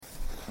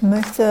Ich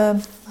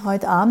möchte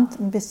heute Abend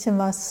ein bisschen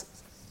was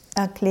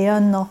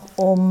erklären noch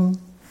um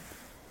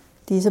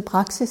diese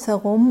Praxis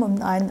herum,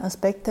 um einen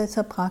Aspekt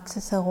dieser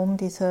Praxis herum.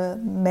 Diese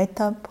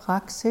Metta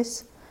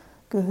Praxis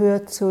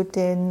gehört zu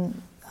den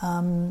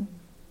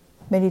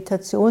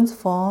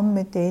Meditationsformen,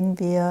 mit denen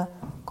wir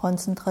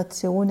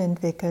Konzentration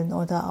entwickeln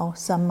oder auch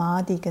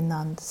Samadhi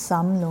genannt,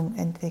 Sammlung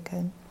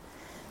entwickeln.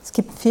 Es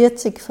gibt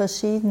 40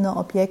 verschiedene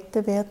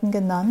Objekte, werden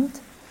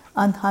genannt,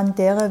 anhand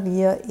derer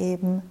wir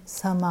eben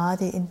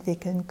Samadhi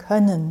entwickeln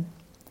können.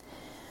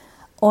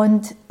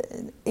 Und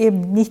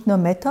eben nicht nur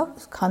Metta,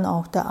 es kann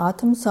auch der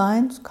Atem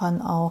sein, es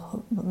kann auch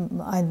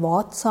ein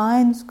Wort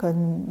sein, es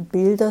können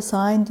Bilder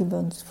sein, die wir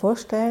uns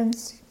vorstellen,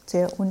 es sind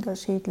sehr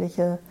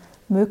unterschiedliche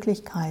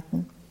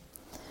Möglichkeiten.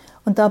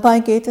 Und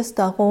dabei geht es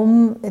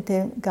darum,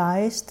 den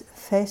Geist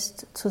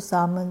fest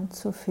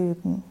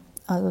zusammenzufügen.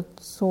 Also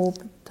so,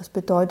 das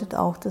bedeutet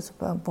auch das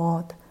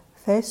Wort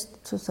fest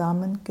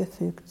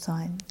zusammengefügt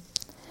sein.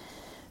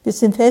 Wir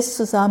sind fest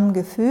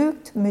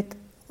zusammengefügt mit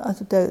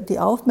die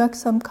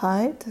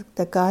Aufmerksamkeit,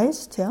 der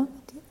Geist, ja,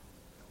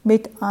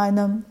 mit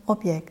einem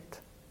Objekt.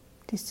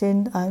 Die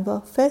sind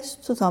einfach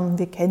fest zusammen.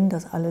 Wir kennen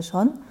das alle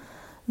schon.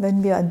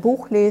 Wenn wir ein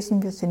Buch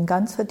lesen, wir sind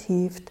ganz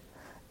vertieft,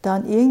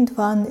 dann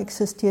irgendwann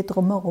existiert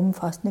drumherum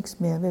fast nichts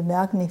mehr. Wir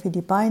merken nicht, wie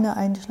die Beine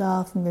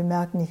einschlafen, wir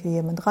merken nicht, wie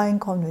jemand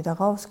reinkommt, wieder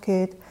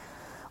rausgeht.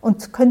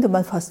 Und das könnte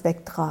man fast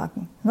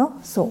wegtragen. Ne?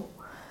 So.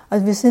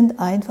 Also wir sind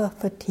einfach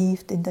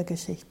vertieft in der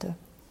Geschichte.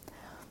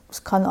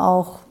 Es kann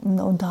auch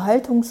eine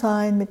Unterhaltung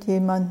sein mit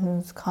jemandem,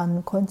 es kann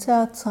ein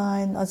Konzert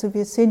sein. Also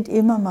wir sind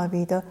immer mal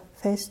wieder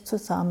fest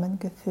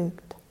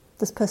zusammengefügt.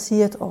 Das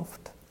passiert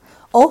oft.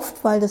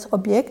 Oft, weil das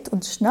Objekt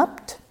uns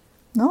schnappt,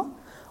 ne?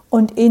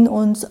 Und in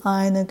uns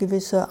eine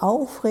gewisse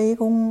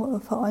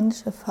Aufregung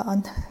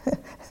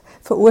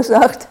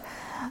verursacht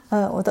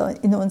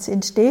oder in uns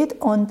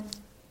entsteht. Und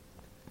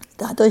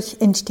dadurch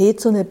entsteht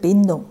so eine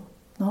Bindung.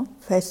 Ne?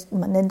 Fest,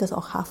 man nennt das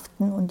auch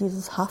Haften. Und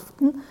dieses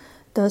Haften,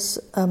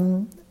 das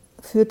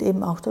führt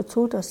eben auch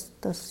dazu, dass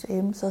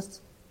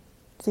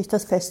sich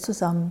das fest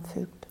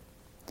zusammenfügt.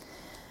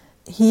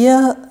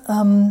 Hier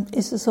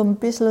ist es so ein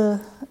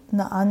bisschen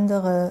eine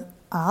andere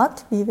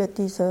Art, wie wir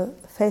diese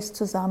fest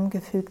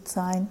zusammengefügt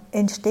sein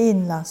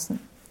entstehen lassen.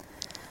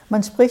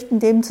 Man spricht in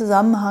dem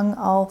Zusammenhang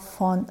auch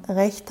von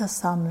rechter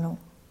Sammlung.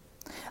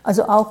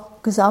 Also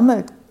auch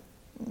gesammelt,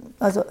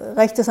 also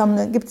rechte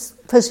Sammlung, gibt es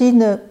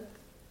verschiedene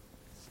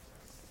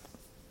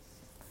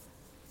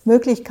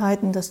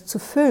Möglichkeiten, das zu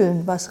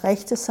füllen, was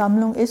rechte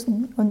Sammlung ist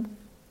und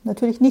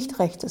natürlich nicht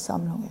rechte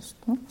Sammlung ist.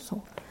 Ne?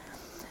 So.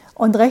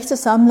 Und rechte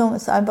Sammlung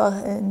ist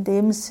einfach, in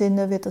dem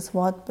Sinne wird das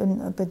Wort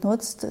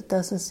benutzt,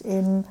 dass es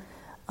im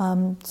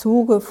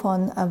Zuge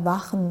von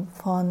Erwachen,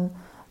 von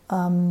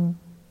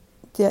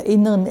der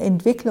inneren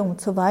Entwicklung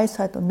zur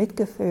Weisheit und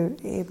Mitgefühl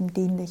eben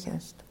dienlich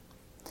ist.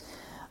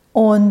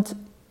 Und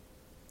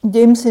in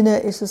dem Sinne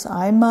ist es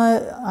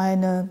einmal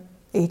eine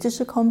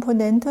ethische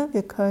Komponente.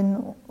 Wir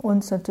können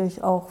uns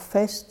natürlich auch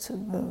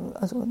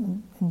also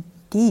ein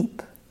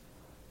Dieb,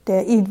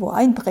 der irgendwo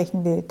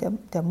einbrechen will,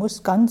 der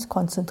muss ganz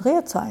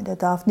konzentriert sein. Der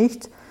darf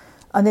nicht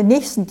an den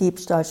nächsten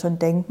Diebstahl schon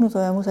denken,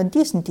 sondern er muss an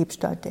diesen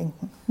Diebstahl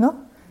denken. Ne?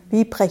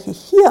 Wie breche ich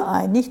hier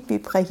ein, nicht wie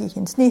breche ich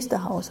ins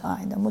nächste Haus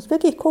ein. Er muss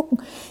wirklich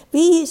gucken,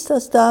 wie ist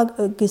das da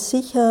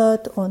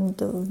gesichert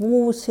und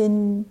wo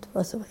sind,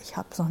 ich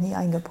habe es noch nie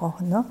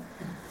eingebrochen, ne?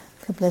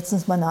 Ich habe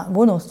letztens meine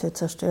Wohnungstür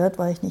zerstört,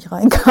 weil ich nicht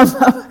reinkam.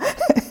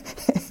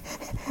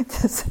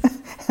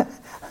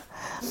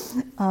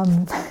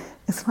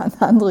 Das war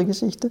eine andere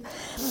Geschichte.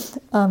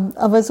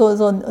 Aber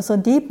so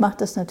ein Dieb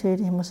macht das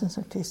natürlich, muss es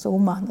natürlich so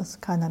machen,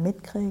 dass keiner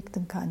mitkriegt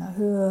und keiner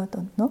hört.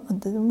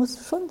 Und der muss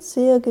schon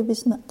sehr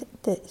gewissen,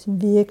 der ist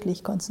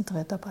wirklich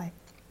konzentriert dabei.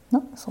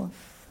 Ne? So.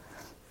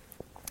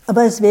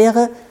 Aber es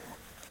wäre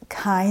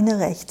keine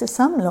rechte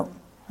Sammlung.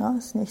 Ja?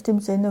 Das ist nicht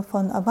im Sinne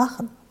von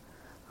Erwachen.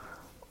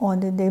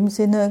 Und in dem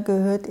Sinne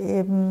gehört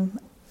eben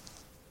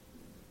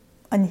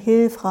eine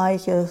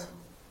hilfreiche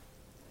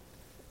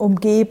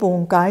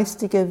Umgebung,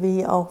 geistige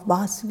wie auch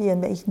was wir,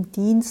 in welchen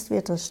Dienst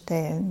wir das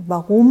stellen,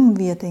 warum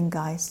wir den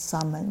Geist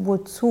sammeln,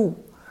 wozu,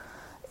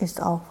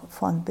 ist auch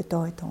von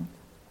Bedeutung.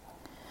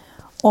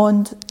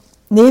 Und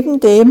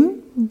neben dem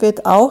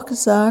wird auch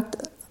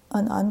gesagt,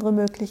 eine andere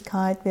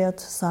Möglichkeit wäre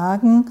zu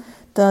sagen,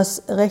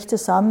 dass rechte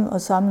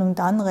Sammlung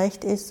dann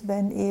recht ist,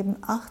 wenn eben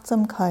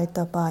Achtsamkeit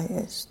dabei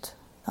ist.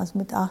 Also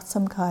mit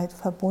Achtsamkeit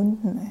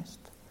verbunden ist.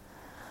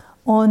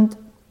 Und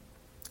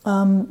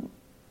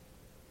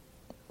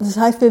das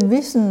heißt, wir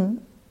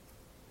wissen,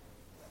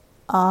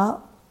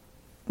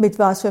 mit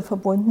was wir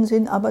verbunden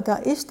sind, aber da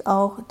ist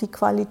auch die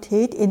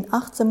Qualität, in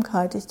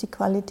Achtsamkeit ist die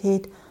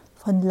Qualität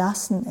von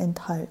Lassen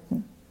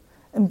enthalten,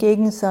 im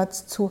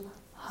Gegensatz zu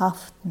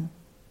Haften.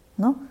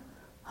 Ne?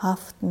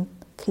 Haften,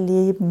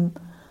 kleben,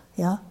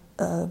 ja,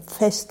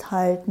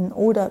 festhalten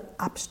oder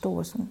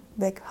abstoßen,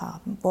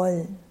 weghaben,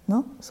 wollen.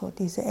 Ne? So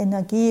diese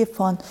Energie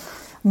von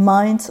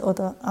meins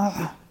oder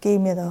geh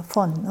mir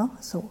davon. Ne?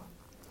 So.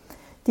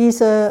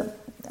 Diese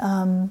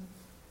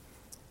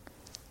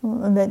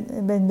Und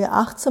wenn wir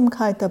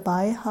Achtsamkeit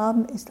dabei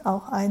haben, ist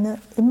auch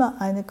immer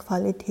eine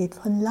Qualität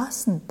von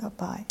Lassen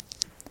dabei.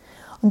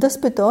 Und das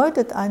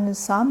bedeutet, eine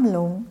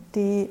Sammlung,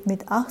 die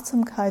mit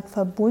Achtsamkeit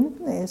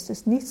verbunden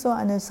ist nicht so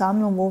eine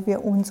Sammlung, wo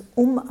wir uns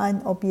um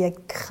ein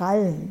Objekt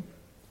krallen.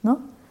 Ne?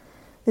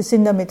 Wir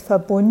sind damit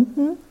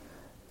verbunden,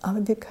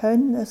 aber wir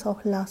können es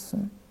auch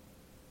lassen.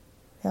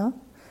 Ja?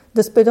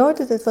 Das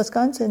bedeutet etwas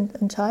ganz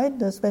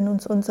Entscheidendes, wenn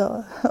uns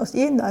aus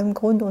irgendeinem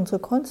Grund unsere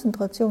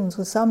Konzentration,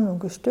 unsere Sammlung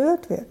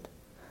gestört wird,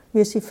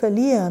 wir sie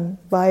verlieren,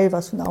 weil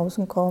was von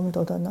außen kommt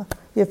oder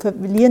wir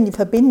verlieren die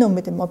Verbindung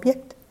mit dem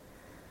Objekt,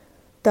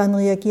 dann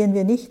reagieren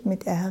wir nicht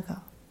mit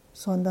Ärger,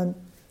 sondern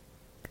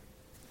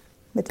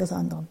mit etwas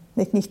anderem,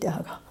 mit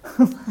Nicht-Ärger.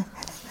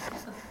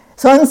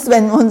 Sonst,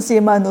 wenn uns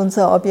jemand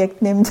unser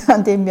Objekt nimmt,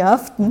 an dem wir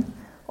haften,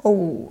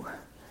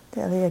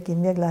 da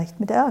reagieren wir gleich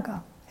mit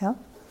Ärger. Ja?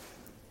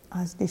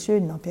 Also die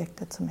schönen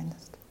Objekte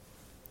zumindest.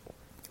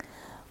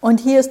 Und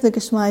hier ist eine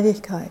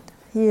Geschmeidigkeit,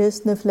 hier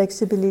ist eine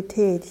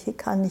Flexibilität, hier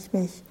kann ich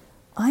mich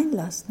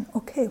einlassen.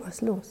 Okay, was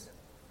ist los?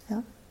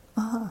 Ja?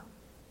 Aha.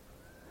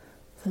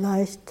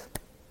 Vielleicht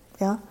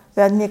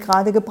werden wir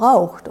gerade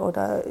gebraucht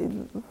oder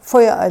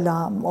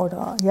Feueralarm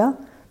oder wir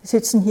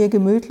sitzen hier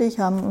gemütlich,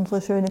 haben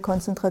unsere schöne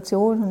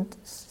Konzentration und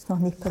es ist noch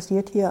nicht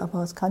passiert hier,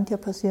 aber es kann ja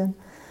passieren.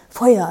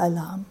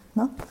 Feueralarm.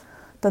 Ne?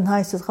 Dann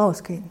heißt es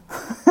rausgehen.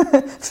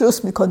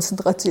 Schluss mit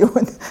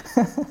Konzentration.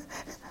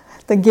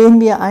 Dann gehen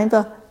wir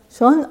einfach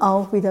schon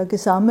auch wieder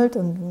gesammelt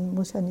und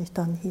muss ja nicht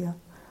dann hier.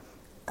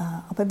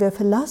 Aber wir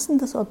verlassen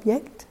das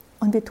Objekt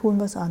und wir tun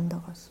was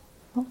anderes.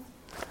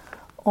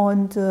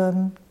 Und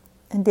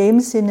in dem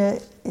Sinne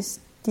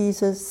ist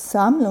diese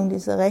Sammlung,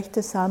 diese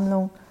rechte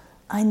Sammlung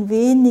ein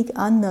wenig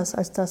anders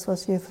als das,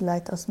 was wir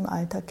vielleicht aus dem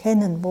Alltag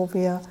kennen, wo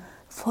wir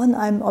von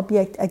einem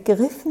Objekt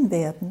ergriffen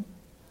werden.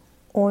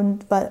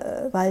 Und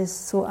weil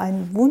es so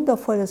ein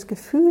wundervolles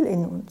Gefühl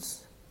in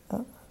uns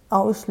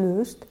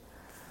auslöst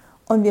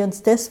und wir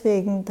uns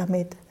deswegen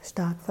damit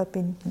stark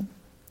verbinden.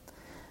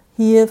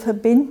 Hier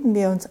verbinden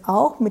wir uns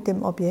auch mit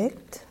dem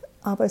Objekt,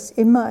 aber es ist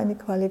immer eine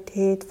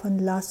Qualität von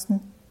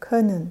lassen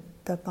können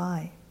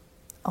dabei,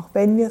 auch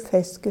wenn wir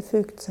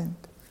festgefügt sind.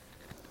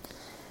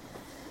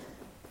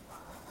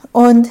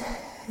 Und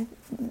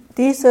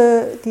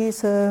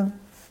diese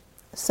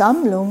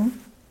Sammlung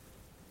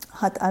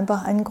hat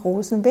einfach einen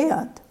großen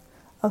Wert.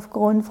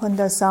 Aufgrund von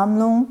der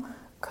Sammlung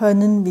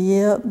können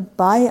wir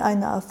bei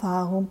einer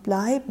Erfahrung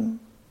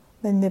bleiben.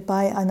 Wenn wir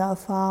bei einer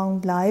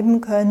Erfahrung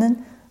bleiben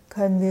können,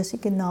 können wir sie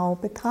genau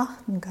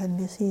betrachten, können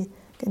wir sie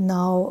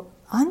genau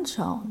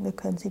anschauen, wir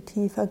können sie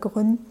tief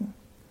ergründen.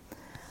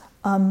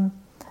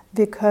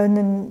 Wir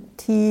können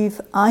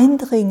tief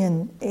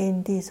eindringen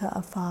in diese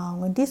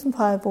Erfahrung. In diesem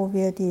Fall, wo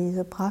wir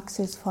diese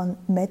Praxis von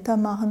Metta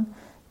machen,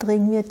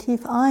 dringen wir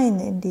tief ein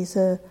in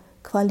diese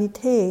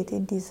Qualität,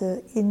 in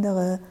diese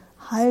innere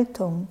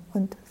Haltung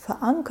und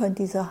verankern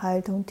diese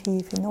Haltung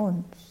tief in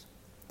uns.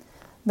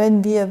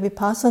 Wenn wir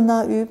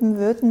Vipassana üben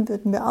würden,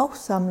 würden wir auch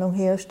Sammlung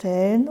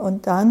herstellen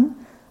und dann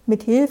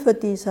mit Hilfe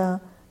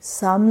dieser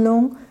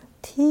Sammlung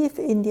tief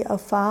in die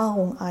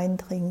Erfahrung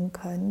eindringen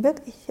können.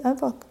 Wirklich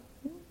einfach,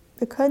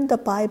 wir können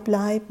dabei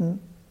bleiben.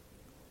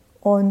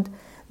 Und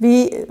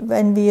wie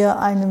wenn wir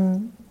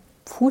einem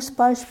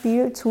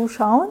Fußballspiel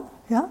zuschauen,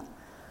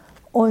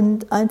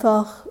 und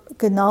einfach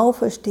genau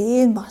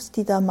verstehen, was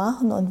die da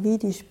machen und wie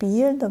die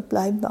spielen, dann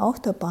bleiben wir auch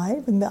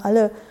dabei. Wenn wir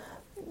alle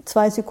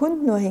 2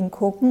 Sekunden nur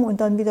hingucken und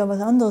dann wieder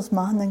was anderes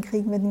machen, dann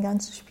kriegen wir den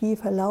ganzen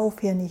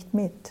Spielverlauf hier nicht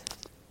mit.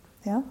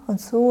 Ja?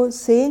 Und so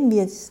sehen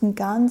wir diesen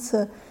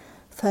ganzen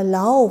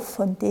Verlauf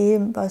von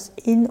dem, was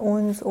in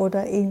uns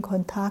oder in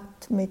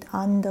Kontakt mit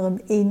anderem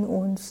in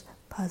uns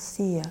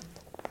passiert.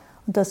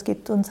 Und das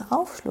gibt uns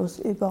Aufschluss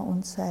über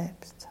uns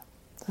selbst.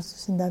 Das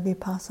ist in der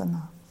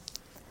Vipassana.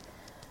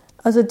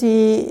 Also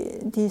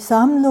die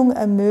Sammlung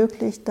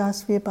ermöglicht,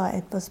 dass wir bei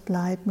etwas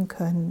bleiben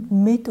können,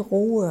 mit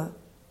Ruhe,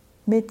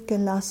 mit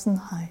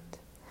Gelassenheit.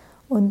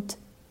 Und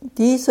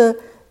diese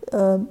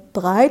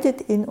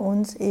breitet in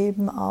uns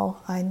eben auch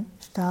eine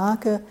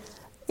starke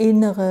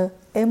innere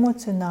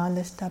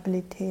emotionale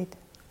Stabilität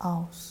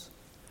aus.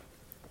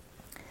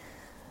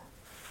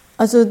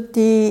 Also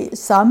die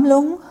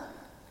Sammlung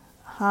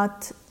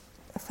hat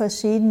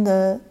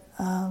verschiedene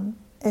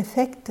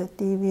Effekte,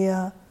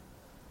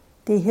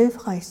 die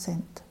hilfreich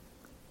sind.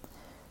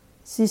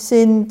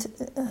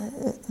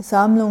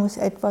 Sammlung ist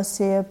etwas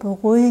sehr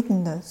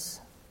Beruhigendes.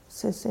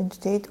 Es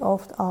entsteht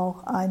oft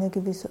auch eine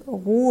gewisse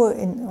Ruhe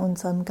in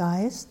unserem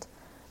Geist,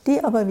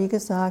 die aber, wie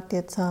gesagt,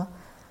 jetzt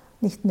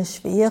nicht eine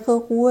schwere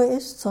Ruhe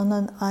ist,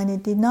 sondern eine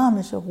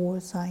dynamische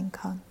Ruhe sein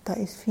kann. Da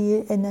ist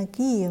viel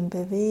Energie und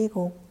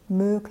Bewegung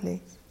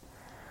möglich.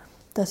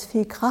 Da ist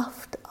viel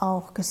Kraft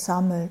auch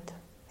gesammelt,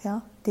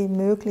 die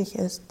möglich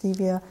ist, die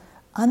wir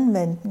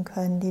anwenden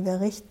können, die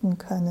wir richten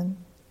können.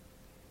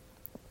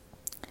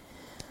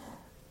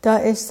 Da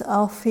ist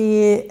auch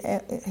viel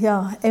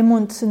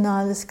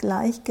emotionales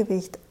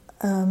Gleichgewicht.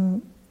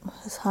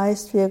 Das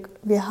heißt,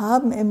 wir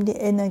haben eben die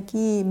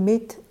Energie,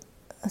 mit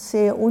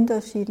sehr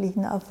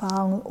unterschiedlichen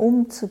Erfahrungen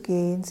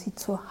umzugehen, sie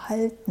zu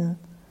halten.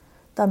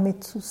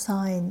 damit zu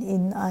sein,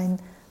 in einen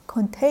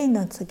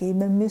Container zu geben.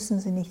 Wir müssen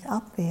sie nicht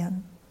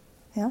abwehren,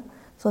 ja?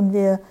 Sondern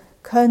wir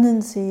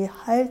können sie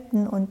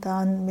halten und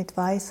dann mit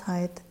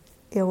Weisheit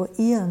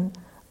eruieren,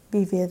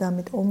 wie wir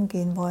damit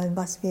umgehen wollen,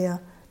 was wir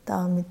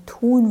damit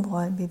tun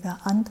wollen, wie wir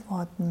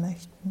antworten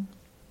möchten.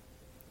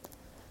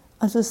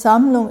 Also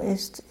Sammlung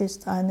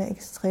ist eine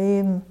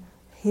extrem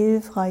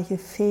hilfreiche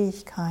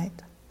Fähigkeit.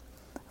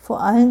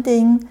 Vor allen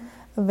Dingen,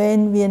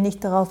 wenn wir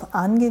nicht darauf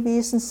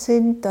angewiesen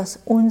sind, dass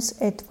uns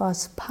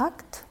etwas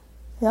packt,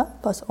 ja,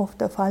 was oft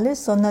der Fall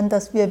ist, sondern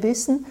dass wir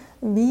wissen,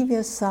 wie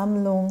wir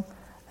Sammlung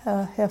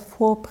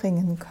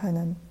hervorbringen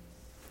können.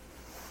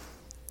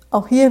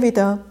 Auch hier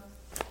wieder,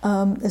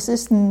 es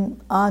ist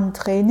ein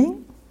Training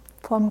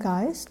vom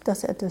Geist,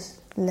 dass er das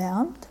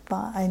lernt,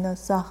 bei einer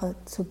Sache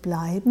zu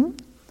bleiben.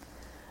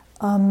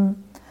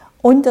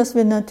 Und dass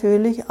wir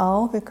natürlich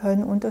auch, wir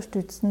können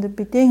unterstützende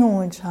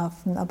Bedingungen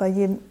schaffen, aber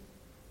je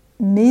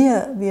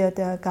mehr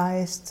der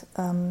Geist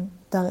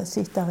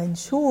sich darin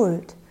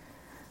schult,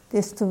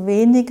 desto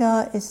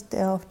weniger ist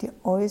er auf die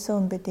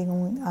äußeren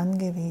Bedingungen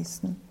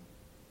angewiesen.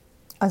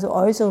 Also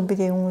äußere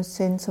Bedingungen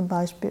sind zum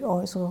Beispiel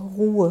äußere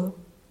Ruhe,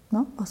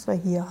 ne, was wir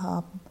hier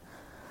haben.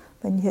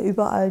 Wenn hier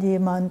überall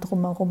jemand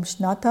drumherum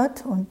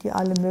schnattert und die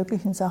alle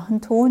möglichen Sachen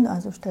tun,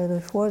 also stellt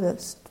euch vor,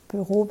 das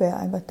Büro wäre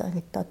einfach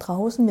direkt da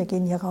draußen, wir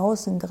gehen hier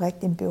raus, sind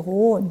direkt im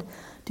Büro und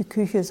die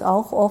Küche ist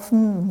auch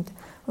offen und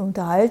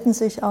unterhalten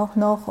sich auch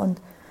noch und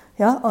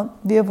ja, und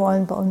wir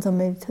wollen bei unserem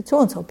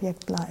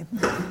Meditationsobjekt bleiben.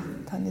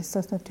 Dann ist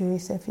das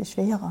natürlich sehr viel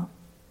schwerer.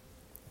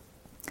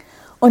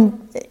 Und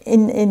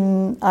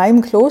in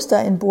einem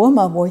Kloster in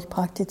Burma, wo ich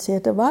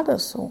praktizierte, war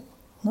das so.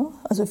 Ne?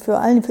 Also vor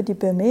allem für die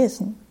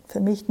Burmesen, für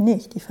mich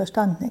nicht, ich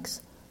verstand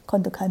nichts,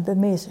 konnte kein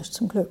Burmesisch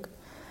zum Glück.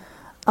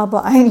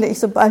 Aber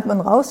eigentlich, sobald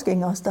man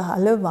rausging aus der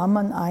Halle, war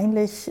man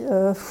eigentlich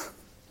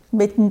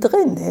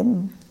mittendrin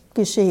im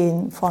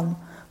Geschehen von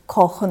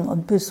Kochen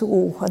und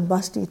Besuch und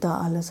was die da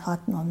alles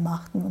hatten und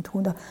machten und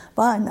tun. Da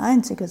war ein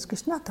einziges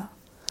Geschnatter,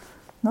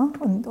 ne?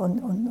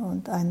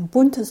 Und ein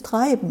buntes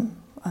Treiben.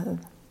 Also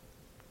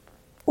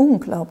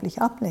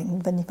unglaublich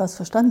ablenkend, wenn ich was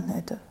verstanden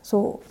hätte.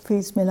 So fiel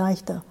es mir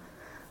leichter,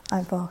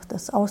 einfach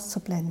das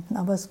auszublenden.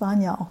 Aber es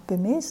waren ja auch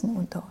Burmesen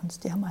unter uns,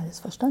 die haben alles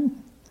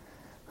verstanden.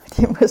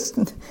 Die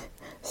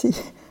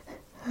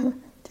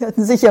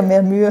hatten sicher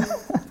mehr Mühe,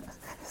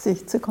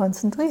 sich zu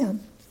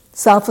konzentrieren.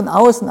 Es sah von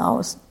außen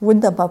aus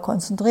wunderbar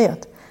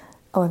konzentriert,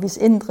 aber wie es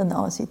innen drin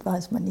aussieht,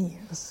 weiß man nie.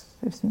 Das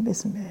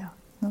wissen wir ja.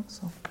 Ne?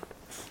 So.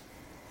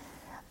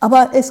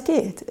 Aber es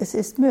geht, es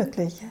ist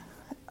möglich.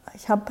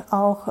 Ich habe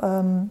auch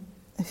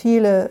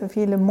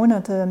viele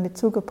Monate damit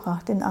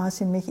zugebracht, in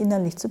Asien mich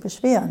innerlich zu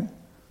beschweren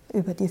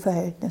über die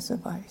Verhältnisse,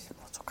 weil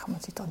so kann man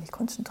sich doch nicht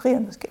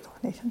konzentrieren, das geht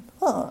doch nicht.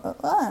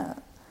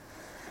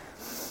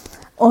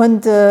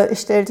 Und ich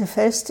stellte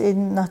fest,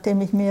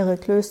 nachdem ich mehrere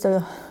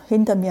Klöster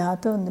hinter mir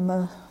hatte und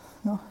immer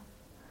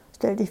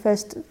stellte ich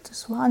fest,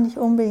 das war nicht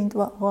unbedingt,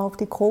 worauf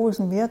die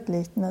Großen Wert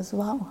legten, das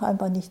war auch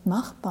einfach nicht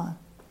machbar,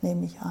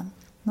 nehme ich an.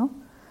 Ne?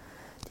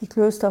 Die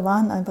Klöster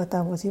waren einfach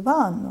da, wo sie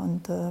waren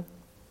und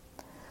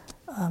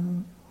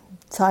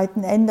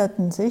Zeiten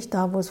änderten sich,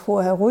 da wo es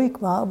vorher ruhig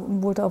war,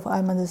 wurde auf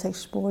einmal eine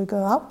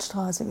 6-spurige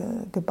Hauptstraße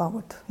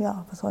gebaut.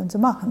 Ja, was sollen sie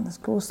machen?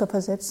 Das Kloster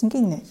versetzen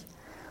ging nicht.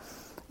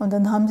 Und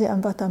dann haben sie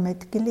einfach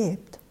damit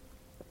gelebt.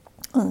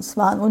 Und es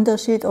war ein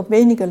Unterschied, ob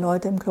wenige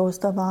Leute im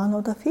Kloster waren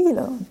oder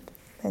viele. Und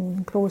wenn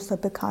ein Kloster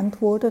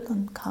bekannt wurde,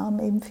 dann kamen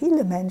eben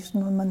viele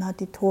Menschen und man hat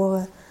die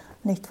Tore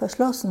nicht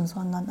verschlossen,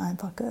 sondern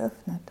einfach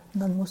geöffnet. Und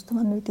dann musste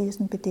man mit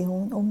diesen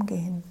Bedingungen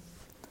umgehen.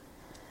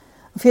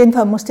 Auf jeden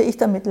Fall musste ich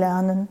damit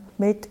lernen,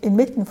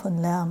 inmitten von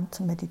Lärm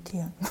zu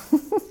meditieren.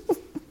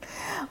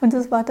 Und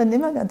das war dann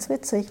immer ganz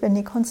witzig, wenn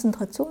die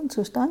Konzentration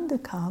zustande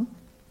kam,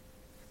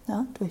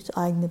 ja, durch das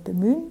eigene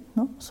Bemühen,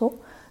 ne, so,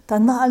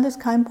 dann war alles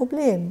kein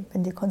Problem.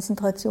 Wenn die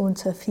Konzentration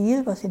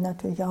zerfiel, was sie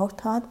natürlich auch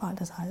tat, war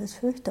das alles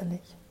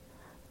fürchterlich.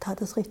 Tat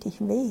es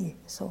richtig weh,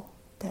 so,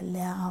 der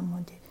Lärm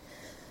und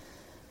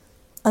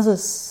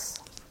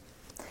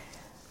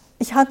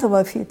ich hatte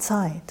aber viel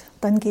Zeit,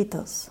 dann geht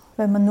das.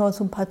 Wenn man nur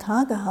so ein paar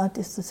Tage hat,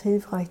 ist es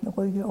hilfreich, eine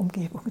ruhige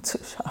Umgebung zu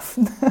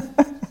schaffen.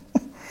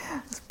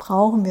 Das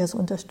brauchen wir, es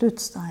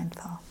unterstützt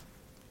einfach.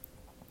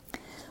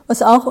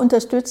 Was auch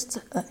unterstützt,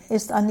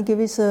 ist eine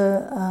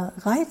gewisse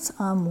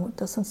Reizarmut,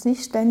 dass uns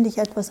nicht ständig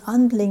etwas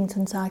anblinkt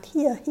und sagt,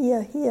 hier.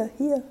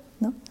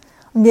 Ne?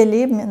 Und wir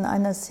leben in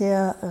einer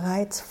sehr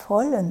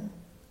reizvollen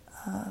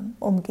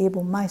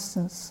Umgebung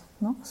meistens,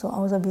 ne? So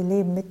außer wir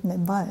leben mitten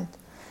im Wald,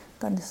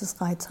 dann ist es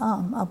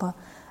reizarm. Aber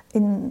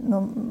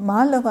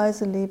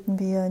normalerweise leben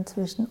wir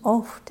inzwischen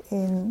oft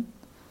in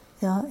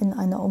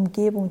einer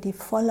Umgebung, die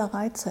voller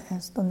Reize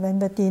ist. Und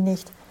wenn wir die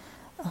nicht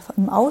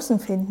im Außen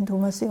finden,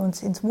 tun wir sie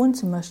uns ins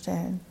Wohnzimmer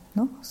stellen.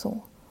 Ne?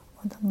 So.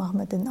 Und dann machen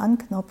wir den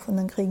Anknopf und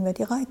dann kriegen wir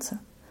die Reize.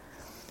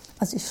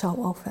 Also ich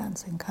schaue auch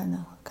Fernsehen,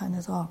 keine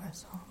Sorge.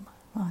 So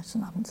mache ich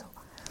schon ab und zu.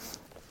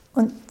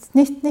 Und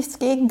nichts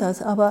gegen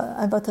das, aber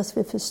einfach, dass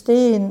wir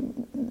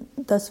verstehen,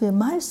 dass wir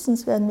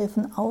meistens werden wir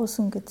von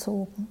außen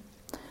gezogen.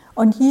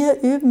 Und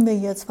hier üben wir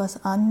jetzt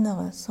was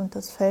anderes und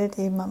das fällt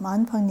eben am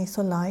Anfang nicht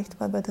so leicht,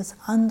 weil wir das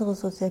andere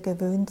so sehr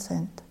gewöhnt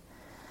sind.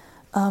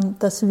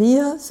 Dass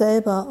wir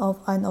selber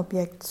auf ein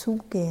Objekt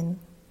zugehen,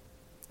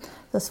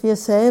 dass wir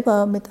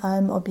selber mit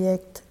einem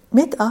Objekt,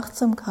 mit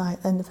Achtsamkeit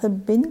eine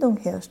Verbindung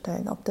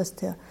herstellen, ob das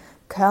der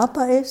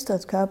Körper ist,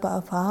 als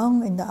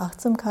Körpererfahrung in der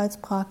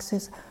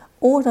Achtsamkeitspraxis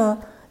oder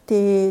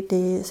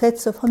die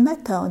Sätze von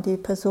Metta und die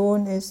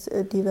Person ist,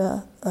 die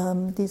wir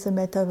diese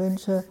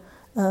Metta-Wünsche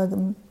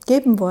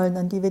geben wollen,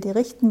 an die wir die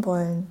richten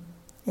wollen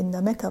in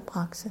der Metta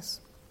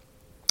Praxis.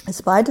 Es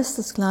ist beides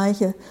das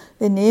Gleiche.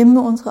 Wir nehmen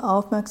unsere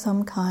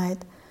Aufmerksamkeit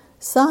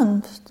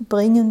sanft,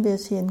 bringen wir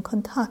sie in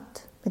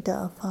Kontakt mit der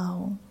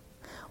Erfahrung.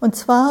 Und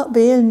zwar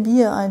wählen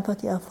wir einfach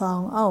die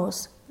Erfahrung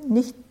aus,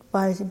 nicht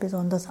weil sie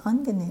besonders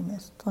angenehm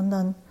ist,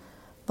 sondern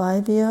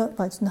weil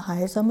es ein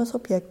heilsames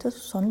Objekt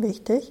ist, schon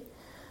wichtig,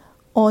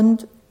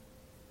 und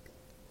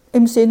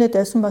im Sinne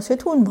dessen, was wir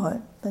tun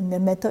wollen. Wenn wir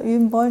Metta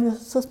üben wollen,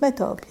 ist es das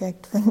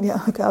Metta-Objekt. Wenn wir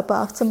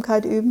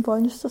Körperachtsamkeit üben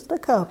wollen, ist das der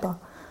Körper.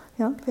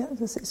 Ja,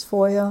 das ist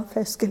vorher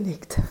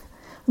festgelegt.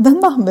 Und dann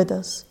machen wir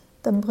das.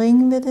 Dann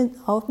bringen wir die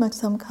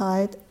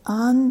Aufmerksamkeit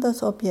an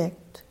das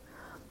Objekt.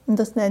 Und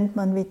das nennt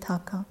man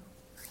Vitakka.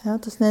 Ja,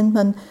 das nennt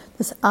man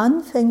das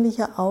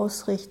anfängliche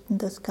Ausrichten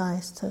des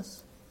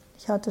Geistes.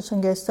 Ich hatte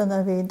schon gestern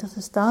erwähnt, das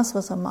ist das,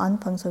 was am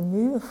Anfang so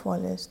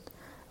mühevoll ist,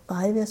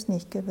 weil wir es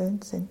nicht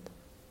gewöhnt sind.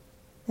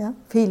 Ja,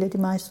 die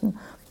meisten.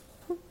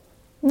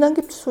 Und dann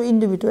gibt es so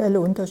individuelle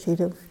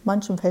Unterschiede.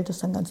 Manchen fällt es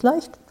dann ganz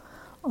leicht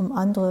und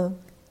andere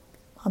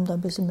haben da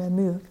ein bisschen mehr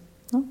Mühe.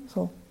 Ne?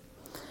 So.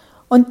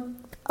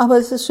 Aber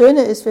das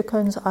Schöne ist, wir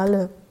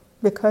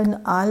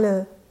können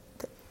alle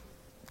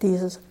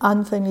dieses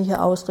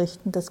anfängliche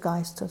Ausrichten des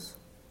Geistes.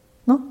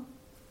 Ne?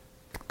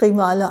 Kriegen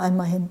wir alle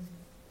einmal hin,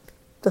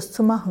 das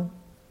zu machen.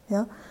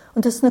 Ja?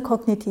 Und das ist eine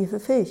kognitive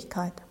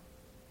Fähigkeit.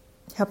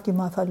 Ich habe die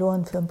mal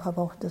verloren für ein paar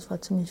Wochen, das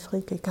war ziemlich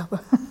freakig,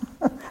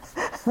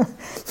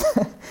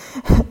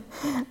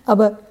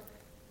 aber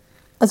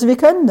also wir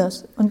können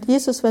das. Und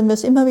Jesus, wenn wir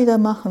es immer wieder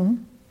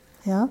machen,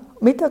 ja,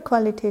 mit der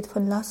Qualität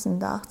von Lassen,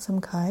 der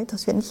Achtsamkeit,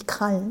 dass wir nicht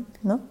krallen,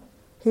 ne,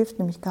 hilft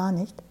nämlich gar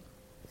nicht,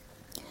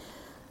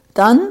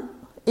 dann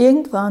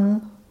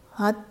irgendwann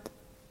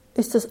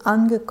ist es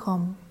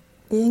angekommen.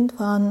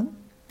 Irgendwann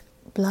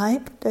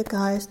bleibt der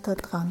Geist da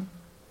dran.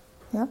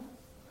 Ja?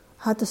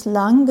 Hat es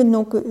lang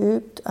genug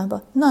geübt,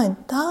 aber nein,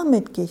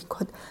 damit gehe ich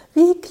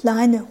wie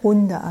kleine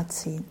Hunde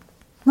erziehen.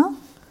 Ne?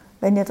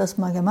 Wenn ihr das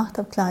mal gemacht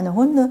habt, kleine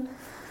Hunde,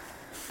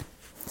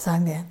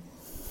 sagen wir,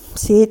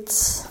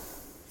 Sitz,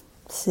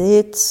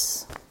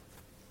 Sitz,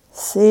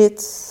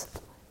 Sitz,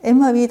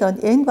 immer wieder.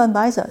 Und irgendwann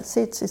weiß er,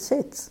 Sitz ist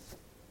Sitz.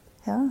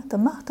 Ja,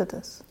 dann macht er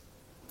das.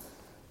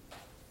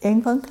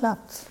 Irgendwann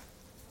klappt's.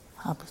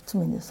 Habe ich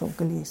zumindest so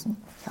gelesen.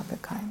 Ich habe ja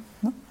keinen.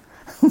 Ne?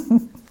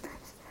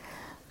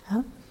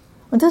 Ja?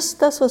 Und das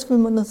ist das, was wir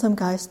mit unserem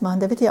Geist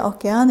machen. Der wird ja auch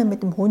gerne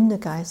mit dem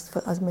Hundegeist,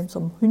 also mit so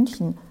einem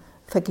Hündchen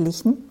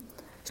verglichen.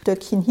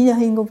 Stöckchen hier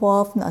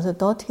hingeworfen, also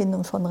dorthin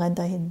und schon rennt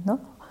er hin. Ne?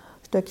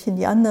 Stöckchen in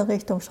die andere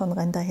Richtung, schon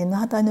rennt er hin. Er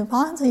hat eine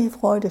wahnsinnige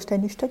Freude,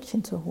 ständig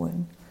Stöckchen zu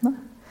holen. Ne?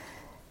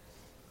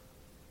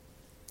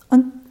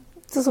 Und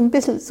das ist so ein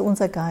bisschen so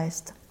unser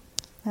Geist.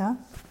 Ja?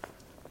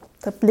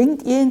 Da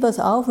blinkt irgendwas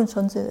auf und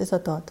schon ist er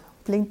dort.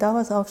 Blinkt da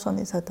was auf, schon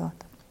ist er dort.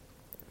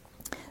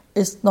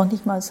 Ist noch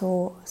nicht mal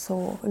so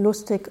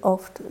lustig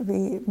oft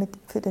wie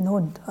für den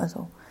Hund.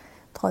 Also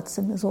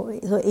trotzdem, so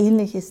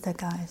ähnlich ist der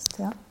Geist.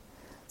 Ja?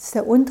 Das ist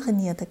der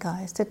untrainierte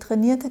Geist. Der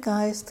trainierte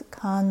Geist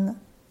kann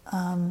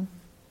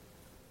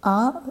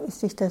A, ist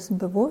sich dessen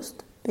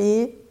bewusst,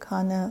 B,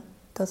 kann er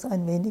das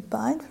ein wenig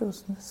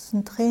beeinflussen. Das ist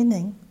ein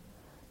Training,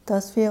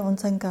 dass wir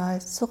unseren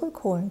Geist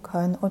zurückholen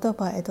können oder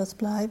bei etwas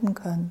bleiben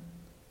können.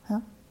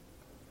 Ja?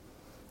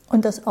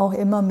 Und das auch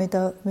immer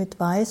mit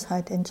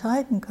Weisheit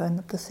entscheiden können,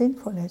 ob das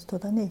sinnvoll ist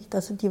oder nicht.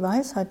 Also die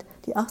Weisheit,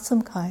 die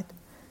Achtsamkeit,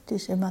 die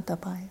ist immer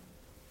dabei.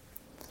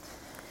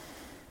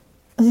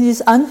 Also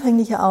dieses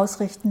anfängliche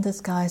Ausrichten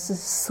des Geistes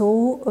ist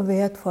so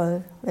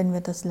wertvoll, wenn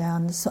wir das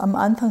lernen. Es ist am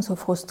Anfang so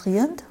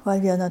frustrierend,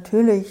 weil wir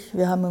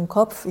haben im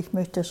Kopf, ich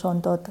möchte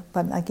schon dort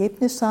beim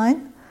Ergebnis sein,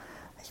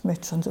 ich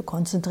möchte schon so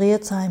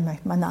konzentriert sein,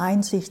 möchte meine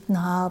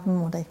Einsichten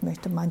haben oder ich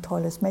möchte mein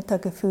tolles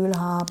Metta-Gefühl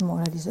haben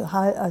oder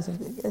also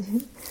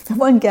wir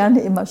wollen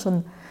gerne immer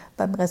schon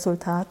beim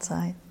Resultat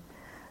sein.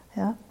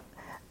 Ja?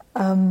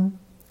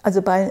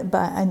 Also bei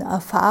einer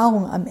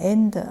Erfahrung am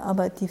Ende,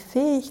 aber die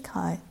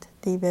Fähigkeit,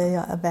 die wir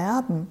ja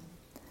erwerben,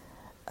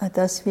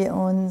 dass wir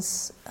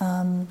uns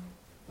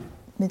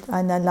mit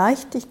einer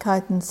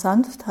Leichtigkeit und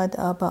Sanftheit,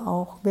 aber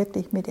auch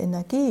wirklich mit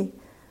Energie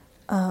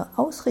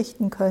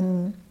ausrichten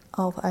können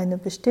auf eine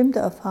bestimmte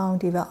Erfahrung,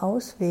 die wir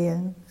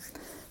auswählen.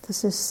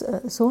 Das ist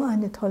so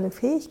eine tolle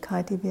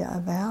Fähigkeit, die wir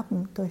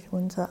erwerben durch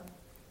unser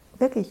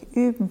wirklich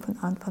Üben von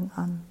Anfang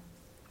an.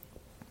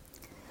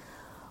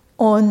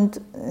 Und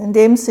in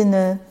dem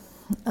Sinne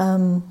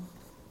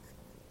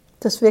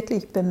das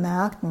wirklich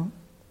bemerken,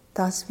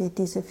 dass wir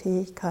diese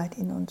Fähigkeit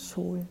in uns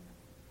schulen.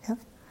 Ja?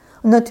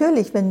 Und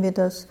natürlich, wenn wir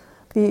das,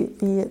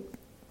 wie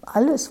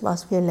alles,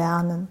 was wir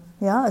lernen,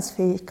 ja, als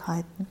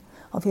Fähigkeiten,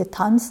 ob wir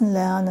tanzen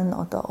lernen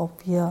oder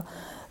ob wir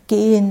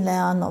gehen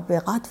lernen, ob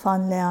wir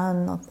Radfahren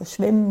lernen, ob wir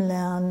schwimmen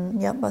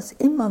lernen, ja, was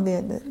immer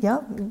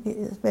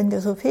wenn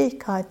wir so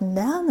Fähigkeiten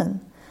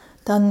lernen,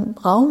 dann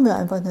brauchen wir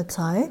einfach eine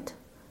Zeit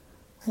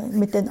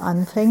mit den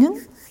Anfängen.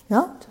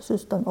 Ja, das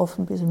ist dann oft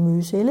ein bisschen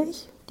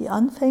mühselig, die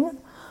Anfänge.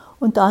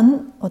 Und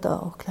dann,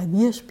 oder auch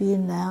Klavier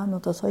spielen lernen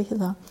oder solche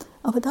Sachen.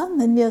 Aber dann,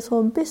 wenn wir so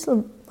ein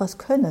bisschen was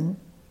können,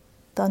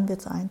 dann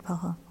wird es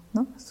einfacher.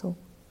 Ne? So.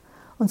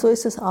 Und so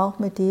ist es auch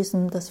mit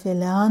diesem, dass wir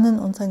lernen,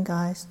 unseren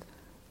Geist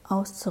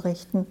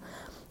auszurichten.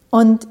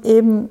 Und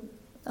eben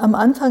am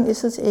Anfang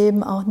ist es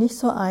eben auch nicht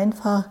so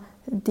einfach,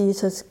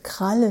 dieses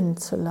Krallen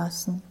zu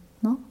lassen.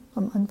 Ne?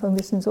 Am Anfang,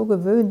 wir sind so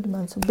gewöhnt,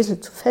 man so ein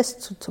bisschen zu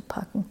fest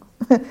zuzupacken.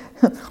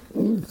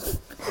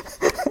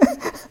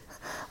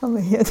 Haben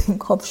wir hier den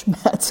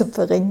Kopfschmerz und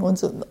verrenken und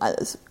so,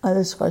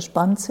 alles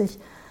verspannt sich.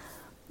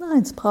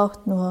 Nein, es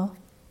braucht nur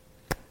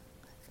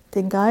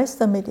den Geist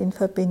damit in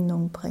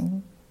Verbindung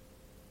bringen.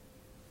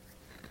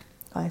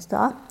 Reißt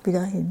ab,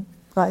 wieder hin.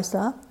 Reißt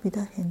ab,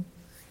 wieder hin.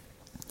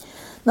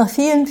 Nach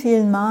vielen,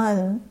 vielen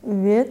Malen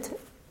wird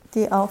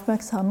die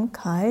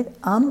Aufmerksamkeit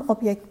am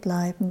Objekt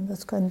bleiben.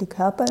 Das können die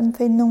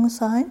Körperempfindungen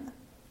sein,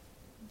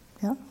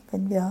 ja,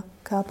 wenn wir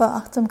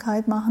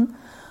Körperachtsamkeit machen.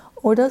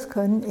 Oder es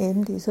können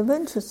eben diese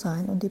Wünsche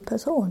sein und die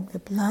Person. Wir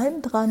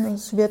bleiben dran und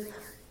es wird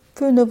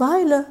für eine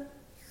Weile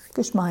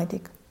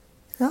geschmeidig.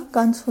 Ja,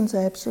 ganz von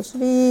selbst. Es ist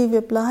wie,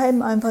 wir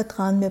bleiben einfach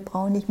dran, wir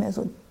brauchen nicht mehr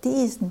so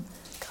diesen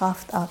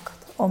Kraftakt,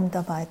 um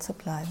dabei zu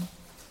bleiben.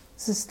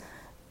 Es ist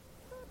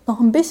noch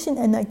ein bisschen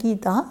Energie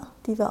da,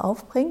 die wir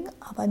aufbringen,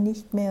 aber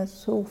nicht mehr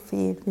so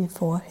viel wie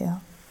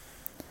vorher.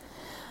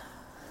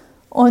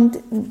 Und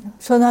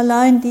schon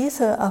allein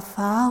diese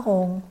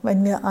Erfahrung,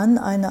 wenn wir an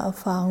einer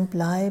Erfahrung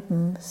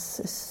bleiben,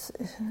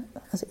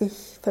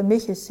 für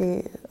mich ist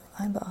sie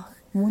einfach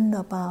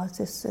wunderbar.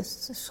 Es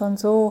ist schon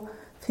so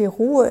viel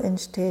Ruhe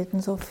entsteht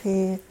und so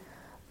viel,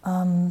 so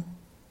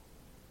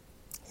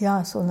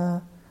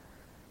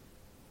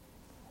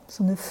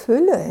eine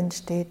Fülle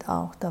entsteht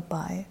auch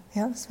dabei.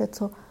 Ja, es wird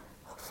so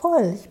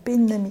voll. Ich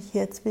bin nämlich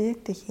jetzt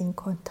wirklich in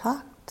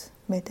Kontakt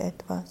mit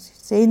etwas. Wir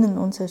sehnen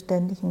uns ja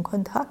ständig in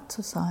Kontakt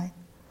zu sein.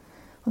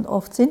 Und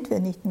oft sind wir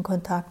nicht in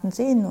Kontakt und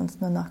sehnen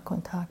uns nur nach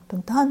Kontakt.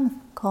 Und dann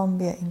kommen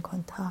wir in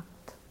Kontakt,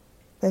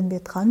 wenn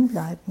wir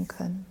dranbleiben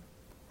können.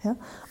 Ja?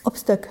 Ob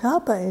es der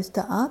Körper ist,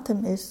 der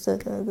Atem ist,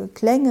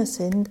 Klänge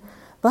sind,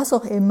 was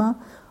auch immer,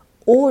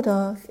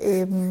 oder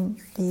eben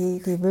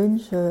die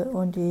Wünsche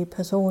und die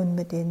Personen,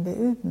 mit denen wir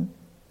üben.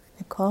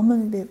 Wir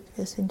kommen,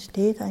 es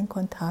entsteht ein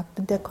Kontakt.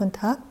 Und der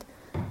Kontakt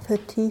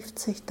vertieft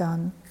sich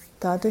dann,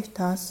 dadurch,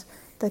 dass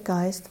der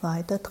Geist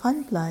weiter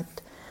dran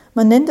bleibt.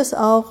 Man nennt es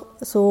auch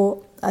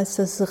so als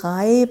das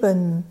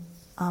Reiben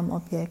am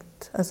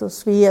Objekt. Also es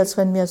ist wie, als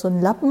wenn wir so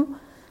einen Lappen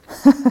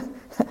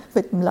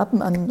mit dem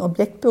Lappen an ein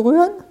Objekt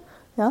berühren,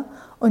 ja,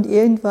 und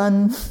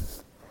irgendwann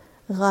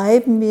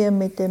reiben wir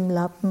mit dem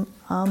Lappen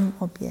am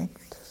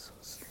Objekt.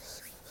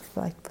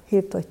 Vielleicht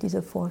hilft euch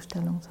diese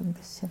Vorstellung so ein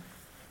bisschen.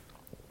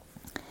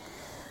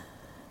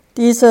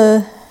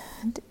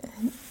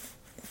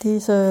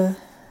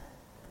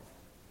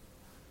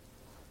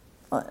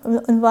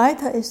 Und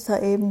weiter ist da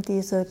eben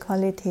diese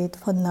Qualität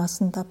von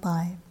Lassen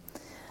dabei.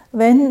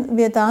 Wenn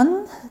wir dann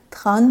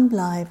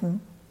dranbleiben,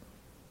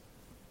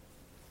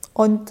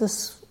 und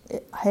das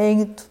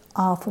hängt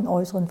auch von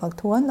äußeren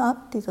Faktoren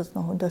ab, die das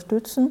noch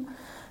unterstützen,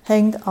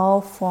 hängt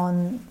auch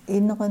von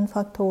inneren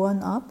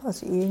Faktoren ab,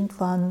 also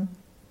irgendwann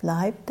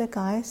bleibt der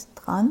Geist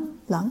dran,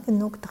 lang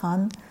genug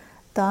dran,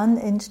 dann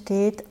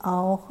entsteht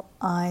auch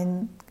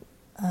eine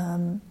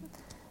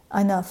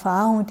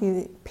Erfahrung,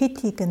 die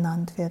Piti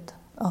genannt wird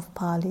auf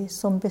Pali,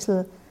 so ein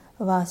bisschen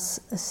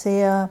was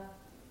sehr,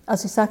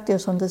 also ich sagte ja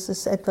schon, das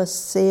ist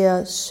etwas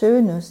sehr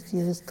Schönes,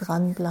 dieses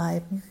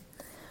Dranbleiben.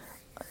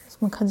 Also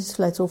man kann sich das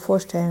vielleicht so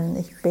vorstellen,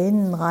 ich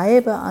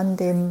reibe an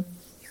dem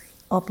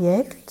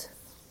Objekt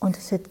und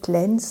es wird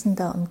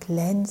glänzender und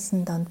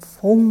glänzender und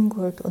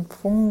funkelt und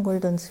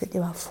es wird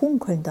immer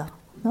funkelnder,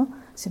 ne?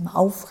 Es ist immer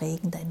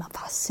aufregender, immer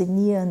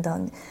faszinierender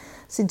und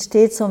es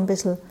entsteht so ein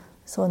bisschen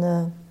so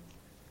eine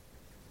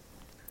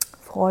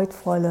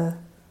freudvolle,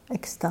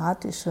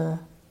 ekstatische,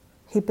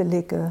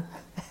 hibbelige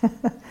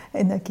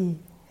Energie.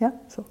 Ja?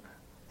 So.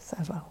 Es ist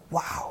einfach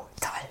wow,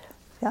 toll.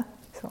 Ja?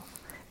 So.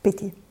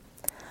 Bitte.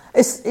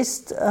 Es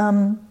ist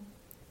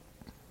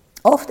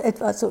oft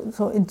etwas,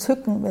 so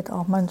Entzücken wird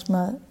auch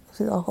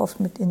oft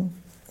mit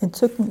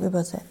Entzücken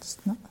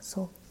übersetzt. Ne?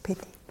 So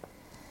Piti.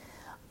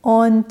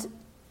 Und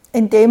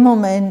in dem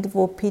Moment,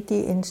 wo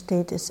Piti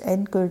entsteht, ist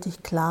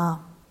endgültig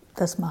klar,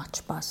 das macht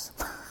Spaß.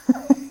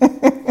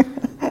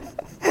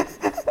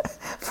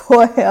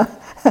 Vorher,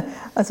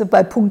 also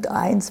bei Punkt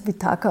 1,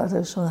 Vitakka, das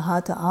ist schon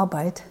harte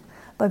Arbeit.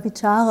 Bei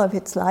Vichara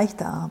wird es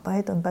leichte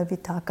Arbeit und bei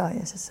Vitakka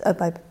ist es,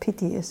 bei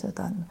Piti ist es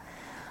dann,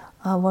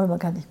 wollen wir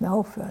gar nicht mehr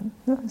aufhören.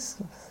 Ne?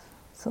 So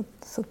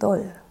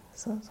doll,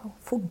 so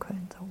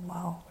funkelnd, so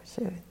wow,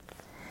 schön.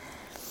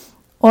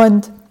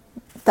 Und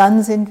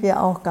dann sind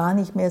wir auch gar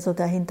nicht mehr so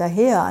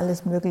dahinterher,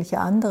 alles mögliche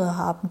andere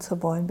haben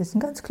zu wollen. Wir sind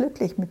ganz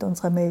glücklich mit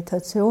unserer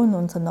Meditation,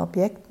 unseren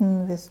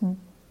Objekten, wissen,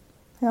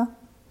 ja,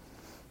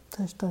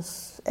 da ist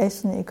das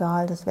Essen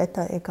egal, das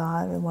Wetter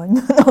egal, wir wollen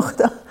nur noch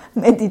da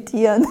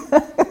meditieren.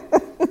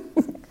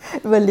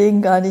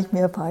 Überlegen gar nicht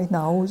mehr, fahre ich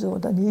nach Hause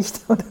oder nicht,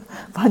 oder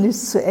wann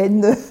ist es zu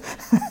Ende.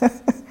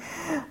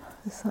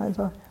 Das ist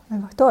einfach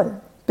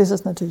toll, bis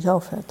es natürlich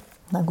aufhört.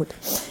 Na gut.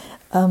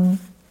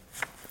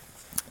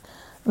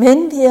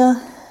 Wenn wir,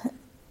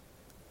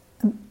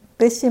 ein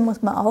bisschen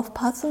muss man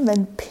aufpassen,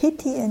 wenn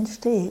Piti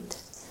entsteht,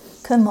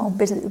 können wir auch ein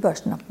bisschen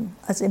überschnappen.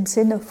 Also im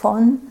Sinne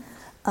von,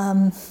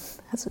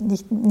 also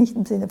nicht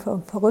im Sinne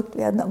von verrückt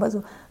werden, aber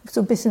so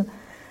ein bisschen,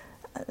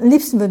 am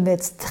liebsten würden wir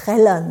jetzt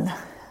trällern,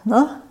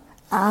 ne?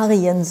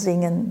 Arien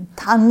singen,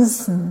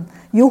 tanzen,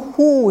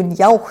 juhun,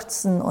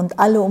 jauchzen und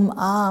alle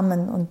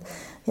umarmen. Und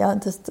ja,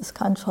 das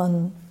kann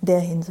schon in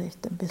der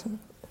Hinsicht ein bisschen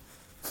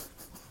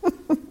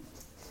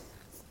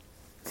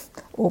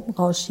oben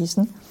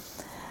rausschießen.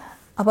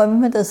 Aber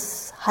wenn wir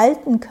das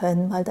halten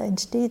können, weil da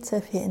entsteht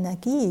sehr viel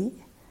Energie,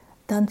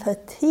 dann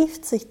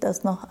vertieft sich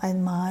das noch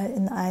einmal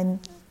in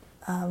ein,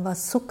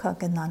 was Sukha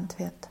genannt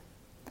wird.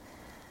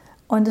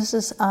 Und es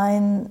ist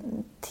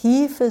ein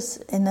tiefes,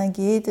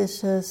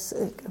 energetisches,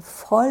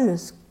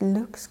 volles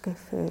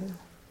Glücksgefühl,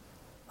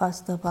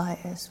 was dabei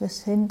ist. Wir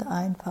sind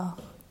einfach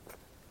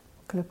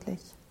glücklich.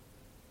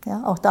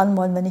 Ja, auch dann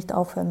wollen wir nicht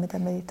aufhören mit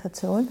der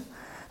Meditation.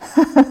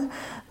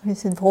 Wir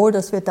sind froh,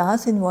 dass wir da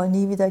sind, wollen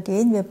nie wieder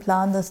gehen. Wir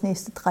planen das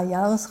nächste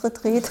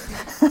 3-Jahres-Retreat.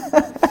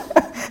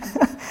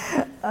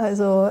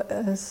 Also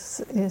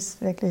es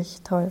ist wirklich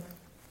toll.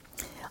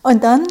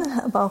 Und dann,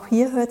 aber auch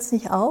hier hört es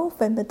nicht auf,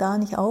 wenn wir da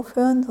nicht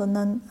aufhören,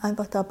 sondern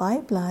einfach dabei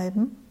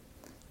bleiben,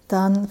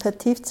 dann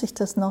vertieft sich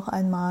das noch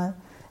einmal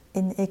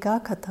in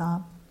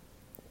Ekaggata.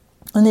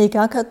 Und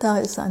Ekaggata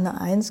ist eine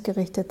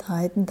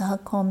Einsgerichtetheit und da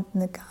kommt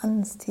eine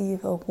ganz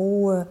tiefe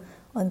Ruhe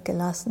und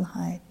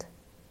Gelassenheit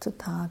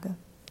zutage.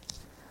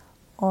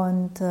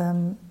 Und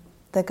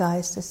der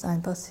Geist ist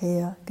einfach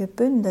sehr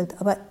gebündelt,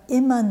 aber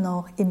immer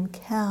noch im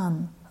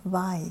Kern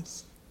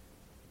weich.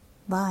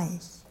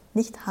 Weich,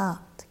 nicht hart,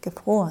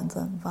 gefroren,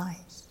 sondern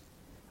weich.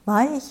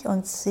 Weich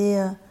und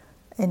sehr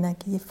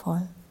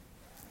energievoll.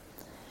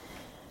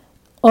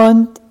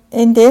 Und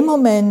in dem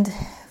Moment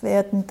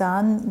werden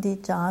dann die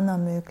Jhana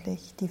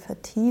möglich, die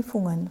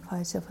Vertiefungen,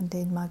 falls ihr von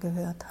denen mal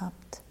gehört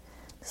habt.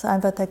 Das ist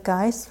einfach der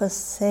Geist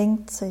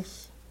versenkt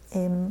sich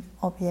im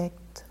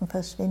Objekt und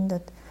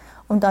verschwindet.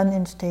 Und dann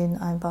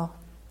entstehen einfach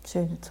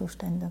schöne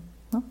Zustände.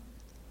 Ne?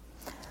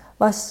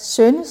 Was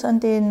schön ist an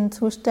den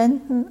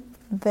Zuständen,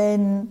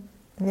 wenn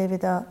wir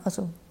wieder,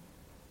 also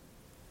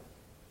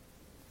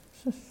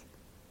es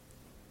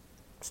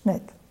ist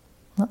nett,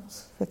 ne? Es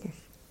ist wirklich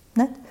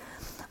nett.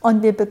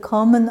 Und wir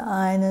bekommen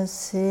eine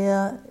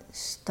sehr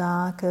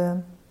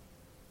starke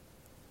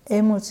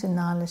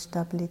emotionale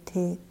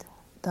Stabilität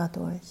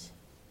dadurch,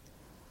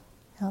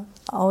 ja,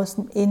 aus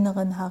dem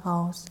Inneren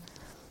heraus.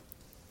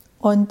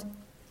 Und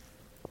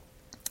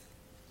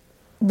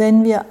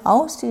wenn wir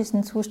aus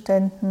diesen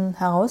Zuständen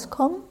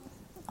herauskommen,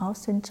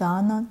 aus den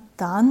Jhana,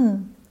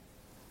 dann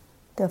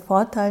der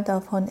Vorteil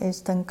davon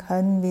ist, dann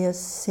können wir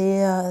ist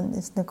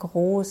eine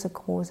große,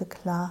 große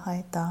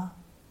Klarheit da,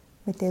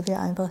 mit der wir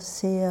einfach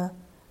sehr,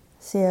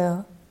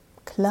 sehr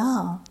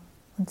klar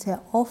und sehr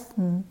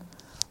offen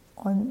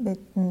und mit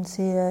einem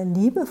sehr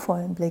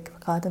liebevollen Blick,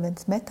 gerade wenn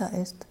es Metta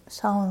ist,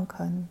 schauen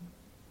können.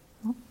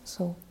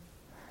 So.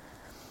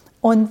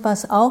 Und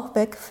was auch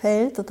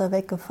wegfällt oder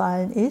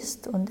weggefallen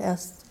ist und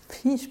erst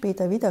viel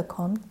später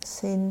wiederkommt,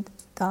 sind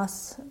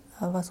das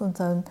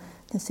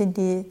sind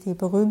die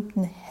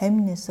berühmten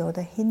Hemmnisse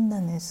oder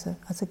Hindernisse,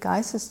 also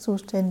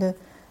Geisteszustände,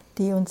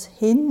 die uns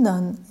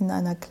hindern, in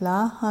einer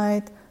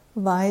Klarheit,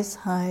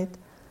 Weisheit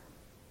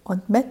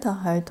und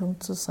Metta-Haltung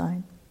zu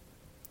sein.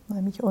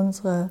 Nämlich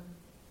unser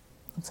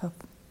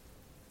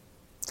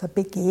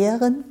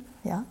Begehren,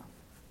 ja,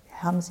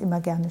 wir haben es immer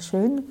gerne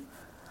schön,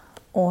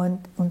 und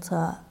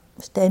unser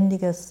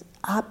ständiges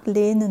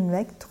Ablehnen,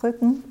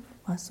 Wegdrücken,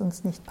 was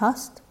uns nicht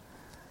passt.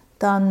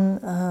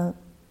 Dann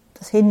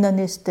das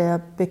Hindernis der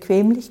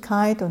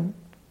Bequemlichkeit und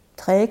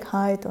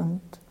Trägheit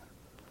und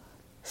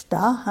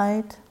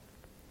Starrheit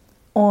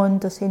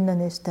und das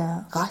Hindernis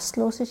der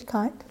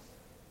Rastlosigkeit,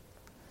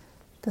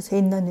 das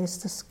Hindernis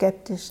des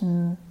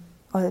skeptischen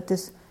oder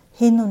des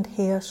Hin- und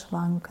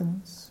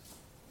Herschwankens,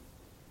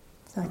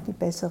 sagt die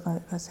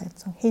bessere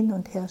Übersetzung, Hin-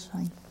 und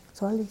Herschwanken.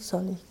 Soll ich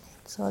nicht,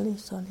 soll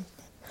ich nicht,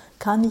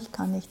 kann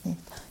ich nicht,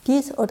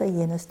 dies oder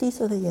jenes,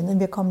 und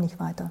wir kommen nicht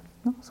weiter.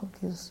 So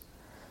dieses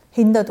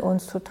hindert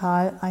uns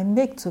total, einen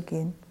Weg zu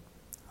gehen.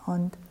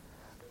 Und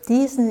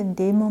die sind in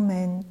dem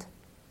Moment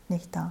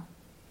nicht da.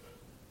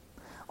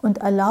 Und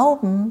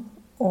erlauben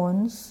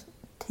uns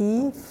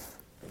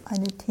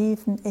eine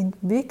tiefen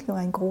Entwicklung,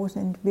 einen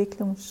großen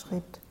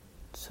Entwicklungsschritt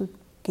zu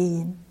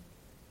gehen.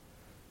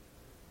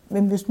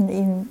 Wir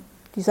müssen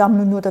die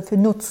Sammlung nur dafür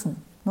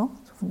nutzen. Ne?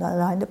 Von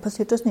alleine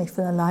passiert das nicht.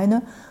 Von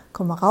alleine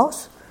kommen wir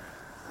raus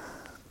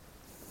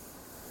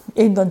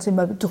Irgendwann sind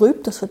wir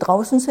betrübt, dass wir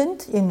draußen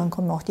sind. Irgendwann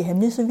kommen auch die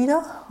Hemmnisse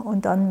wieder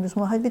und dann müssen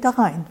wir halt wieder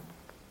rein.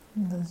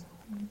 Und das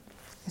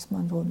ist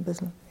man so ein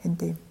bisschen in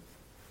dem.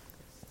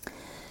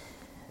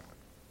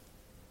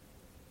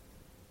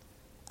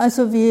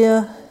 Also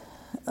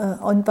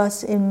und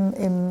was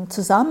im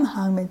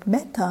Zusammenhang mit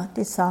Metta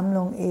die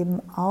Sammlung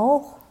eben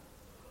auch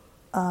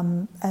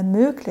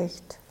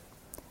ermöglicht,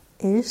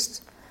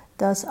 ist,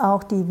 dass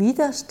auch die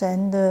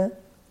Widerstände,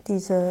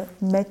 diese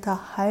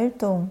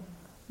Metta-Haltung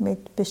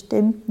mit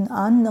bestimmten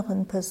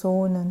anderen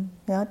Personen,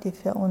 ja, die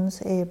für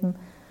uns eben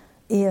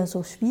eher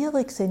so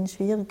schwierig sind,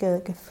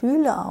 schwierige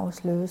Gefühle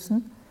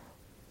auslösen,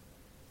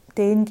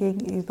 denen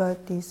gegenüber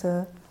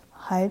diese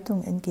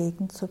Haltung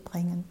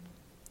entgegenzubringen,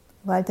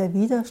 weil der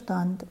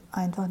Widerstand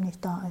einfach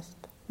nicht da ist.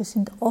 Wir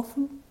sind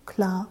offen,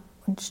 klar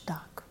und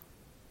stark.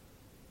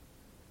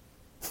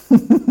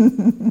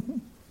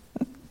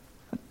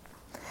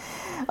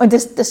 Und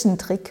das ist ein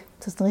Trick,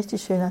 das ist ein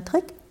richtig schöner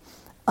Trick.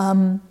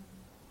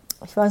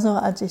 Ich weiß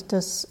noch, als ich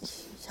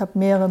habe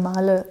mehrere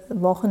Male,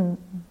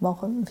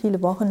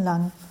 viele Wochen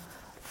lang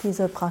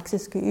diese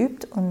Praxis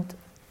geübt und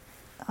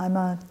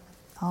einmal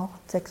auch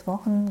 6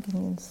 Wochen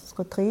ging ins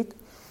Retreat,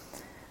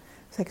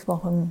 6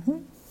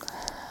 Wochen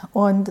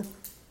und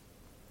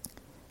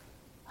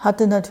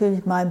hatte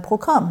natürlich mein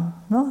Programm.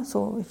 Ne?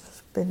 So,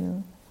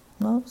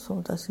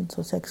 das sind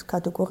so 6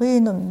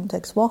 Kategorien und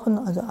 6 Wochen,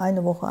 also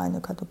eine Woche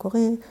eine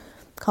Kategorie,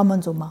 kann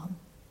man so machen.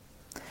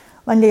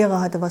 Mein Lehrer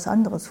hatte was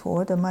anderes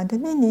vor, der meinte,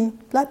 nee,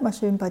 bleib mal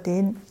schön bei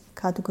den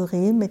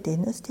Kategorien, mit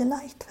denen es dir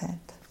leicht fällt.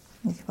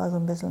 Und ich war so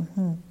ein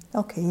bisschen,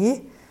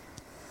 okay.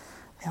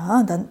 Ja,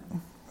 und dann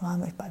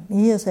waren wir bei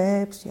mir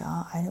selbst,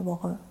 ja, eine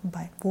Woche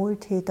bei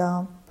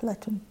Wohltäter,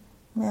 vielleicht ein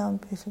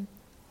bisschen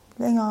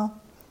länger,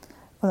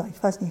 oder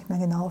ich weiß nicht mehr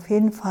genau, auf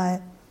jeden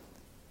Fall.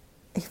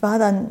 Ich war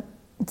dann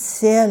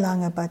sehr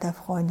lange bei der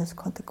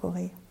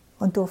Freundeskategorie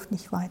und durfte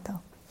nicht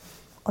weiter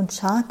und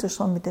scharte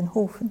schon mit den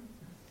Hufen.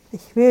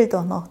 Ich will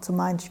doch noch zu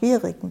meinen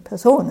schwierigen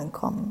Personen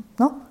kommen.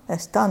 Ne?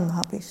 Erst dann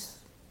habe ich es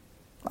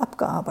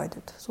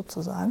abgearbeitet,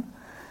 sozusagen.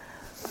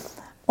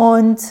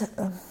 Und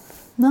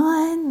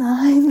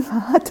nein,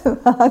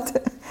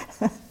 warte.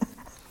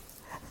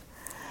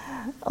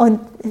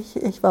 Und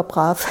ich war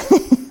brav.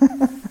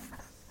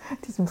 In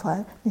diesem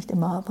Fall, nicht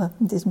immer, aber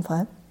in diesem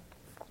Fall.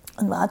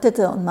 Und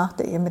wartete und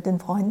machte eben mit den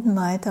Freunden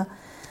weiter.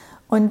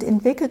 Und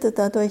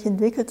dadurch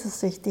entwickelte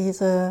sich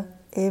diese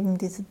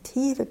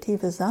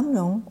tiefe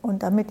Sammlung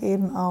und damit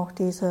eben auch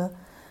diese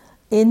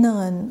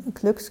inneren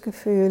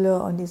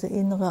Glücksgefühle und diese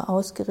innere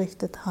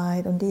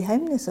Ausgerichtetheit und die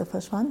Hemmnisse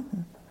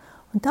verschwanden.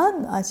 Und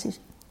dann,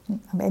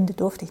 am Ende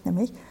durfte ich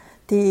nämlich,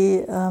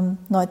 die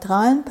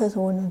neutralen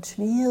Personen und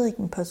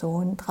schwierigen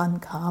Personen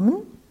dran kamen,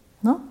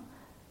 ne?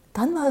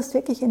 Dann war es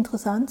wirklich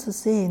interessant zu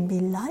sehen, wie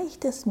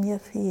leicht es mir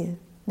fiel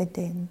mit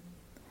denen.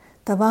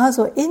 Da war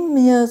so in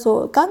mir,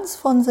 so ganz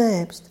von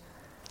selbst,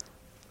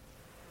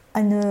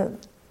 eine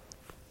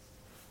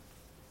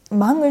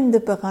mangelnde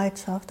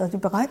Bereitschaft, also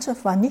die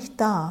Bereitschaft war nicht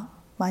da,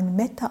 meine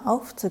Metta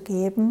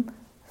aufzugeben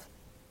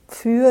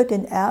für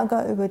den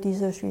Ärger über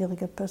diese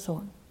schwierige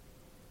Person.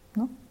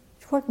 Ne?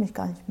 Ich wollte mich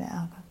gar nicht mehr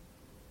ärgern.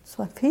 Es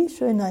war viel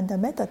schöner, in der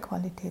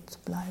Metta-Qualität zu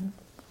bleiben.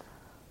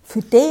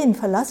 Für den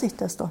verlasse ich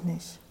das doch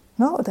nicht.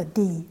 Ne? Oder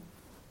die.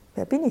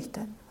 Wer bin ich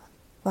denn?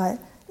 Weil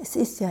es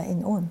ist ja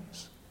in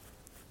uns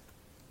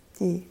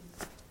die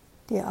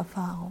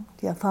Erfahrung.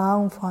 Die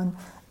Erfahrung von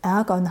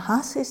Ärger und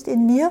Hass ist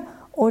in mir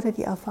oder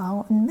die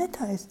Erfahrung und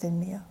Metta ist in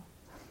mir.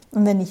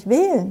 Und wenn ich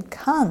wählen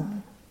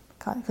kann,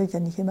 kriege ich ja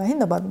nicht immer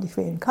hin, aber wenn ich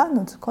wählen kann,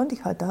 und so konnte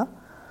ich halt da,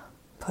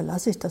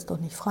 verlasse ich das doch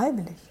nicht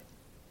freiwillig.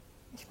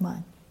 Ich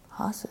meine,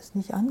 Hass ist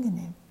nicht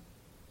angenehm.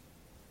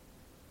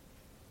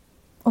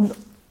 Und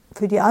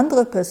für die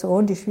andere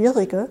Person, die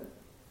schwierige,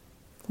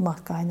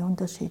 macht keinen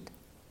Unterschied.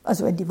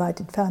 Also wenn die weit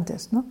entfernt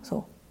ist, ne?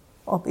 So.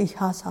 Ob ich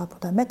Hass habe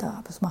oder Metta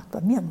habe, es macht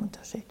bei mir einen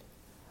Unterschied.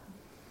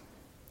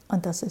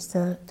 Und das ist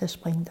der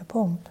springende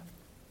Punkt.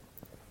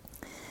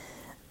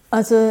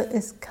 Also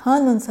es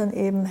kann uns dann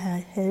eben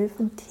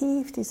helfen,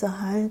 tief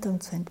diese Haltung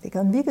zu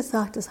entwickeln. Wie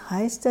gesagt, es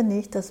heißt ja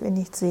nicht, dass wir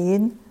nicht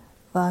sehen,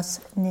 was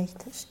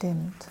nicht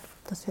stimmt.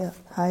 Das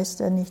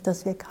heißt ja nicht,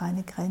 dass wir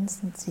keine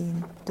Grenzen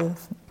ziehen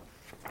dürfen.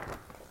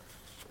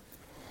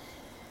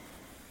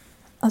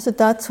 Also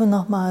dazu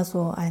nochmal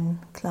so eine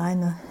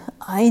kleine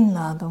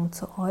Einladung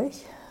zu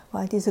euch,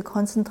 weil diese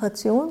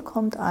Konzentration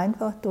kommt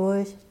einfach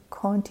durch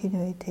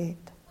Kontinuität.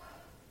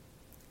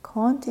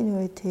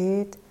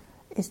 Kontinuität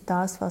ist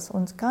das, was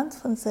uns ganz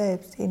von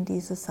selbst in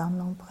diese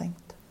Sammlung bringt.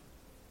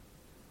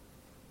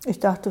 Ich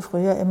dachte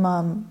früher immer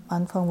am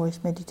Anfang, wo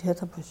ich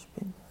meditiert habe, ich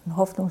bin ein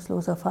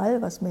hoffnungsloser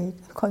Fall, was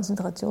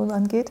Konzentration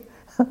angeht.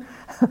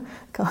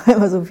 Kamen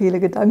immer so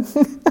viele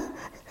Gedanken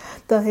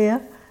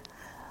daher.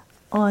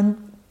 Und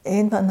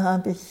irgendwann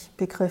habe ich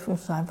begriffen,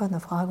 es ist einfach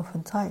eine Frage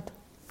von Zeit.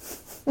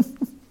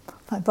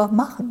 Einfach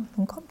machen,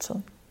 dann kommt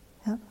schon.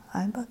 Ja,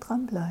 einfach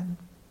dranbleiben.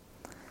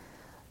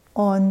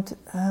 Und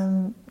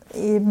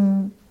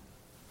eben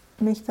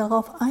mich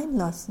darauf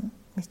einlassen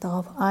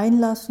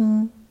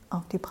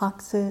auf die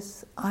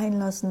Praxis,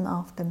 einlassen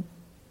auf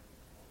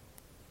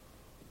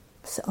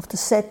auf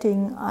das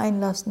Setting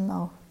einlassen,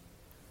 auf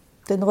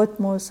den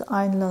Rhythmus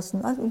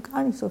einlassen, also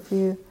gar nicht so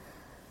viel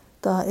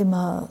da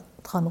immer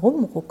dran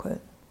rumruckeln.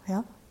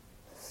 Ja?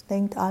 Das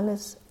lenkt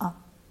alles ab.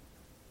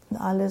 Und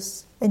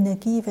alles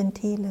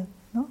Energieventile,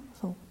 ne?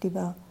 So, die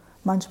wir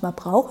manchmal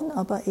brauchen,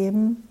 aber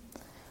eben,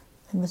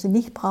 wenn wir sie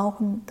nicht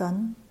brauchen,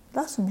 dann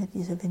lassen wir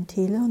diese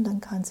Ventile und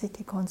dann kann sich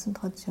die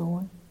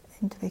Konzentration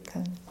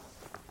entwickeln.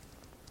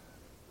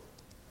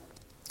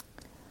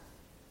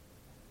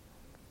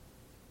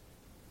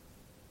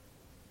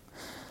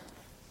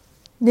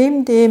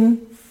 Neben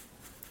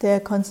der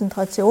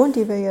Konzentration,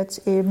 die wir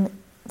jetzt eben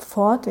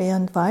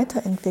fortwährend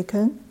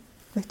weiterentwickeln,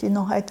 möchte ich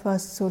noch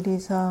etwas zu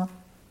dieser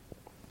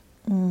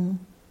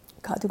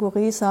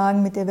Kategorie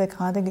sagen, mit der wir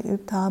gerade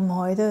geübt haben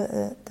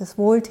heute, des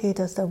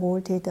Wohltäters, der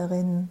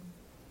Wohltäterin.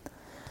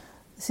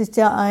 Es ist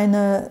ja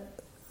eine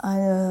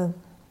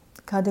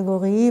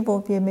Kategorie,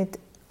 wo wir mit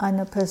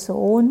einer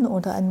Person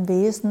oder einem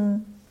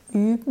Wesen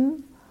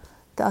üben,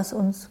 das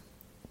uns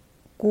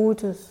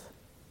Gutes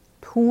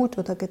tut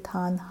oder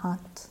getan hat,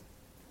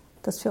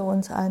 das für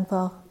uns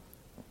einfach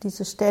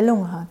diese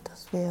Stellung hat,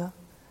 dass wir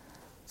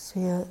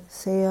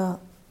sehr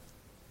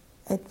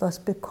etwas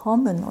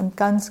bekommen und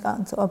ganz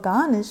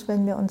organisch,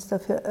 wenn wir uns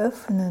dafür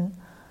öffnen,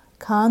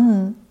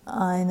 kann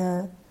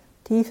ein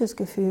tiefes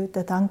Gefühl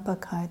der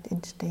Dankbarkeit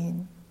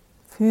entstehen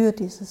für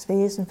dieses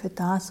Wesen, für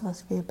das,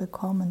 was wir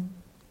bekommen.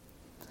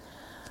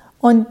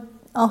 Und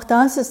auch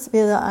das ist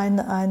wieder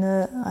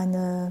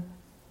eine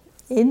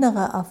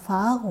innere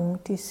Erfahrung,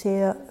 die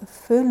sehr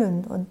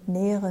füllend und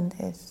nährend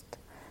ist,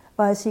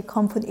 weil sie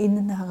kommt von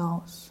innen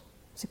heraus.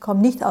 Sie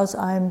kommt nicht aus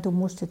einem, du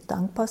musst jetzt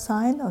dankbar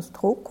sein, aus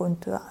Druck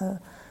und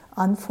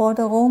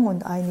Anforderung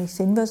und eigentlich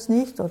sind wir es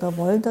nicht oder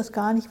wollen das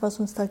gar nicht, was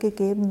uns da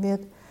gegeben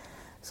wird,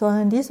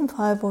 sondern in diesem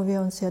Fall, wo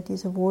wir uns ja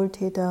diese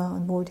Wohltäter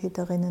und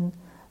Wohltäterinnen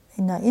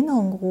in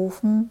Erinnerung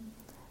rufen,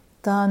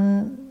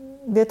 dann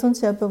wird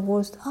uns ja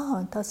bewusst,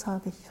 das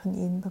habe ich von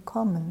ihnen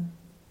bekommen.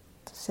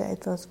 Das ist ja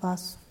etwas,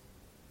 was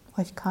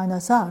euch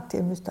keiner sagt,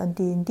 ihr müsst an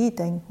die und die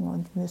denken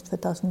und müsst für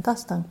das und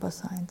das dankbar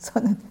sein,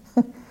 sondern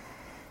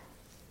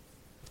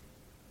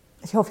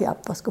ich hoffe, ihr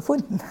habt was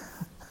gefunden.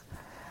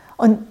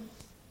 Und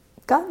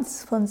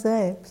ganz von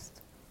selbst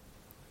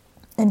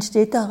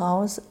entsteht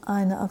daraus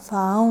eine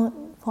Erfahrung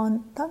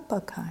von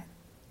Dankbarkeit,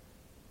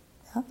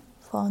 ja?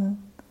 Von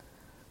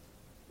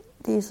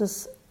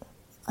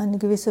eine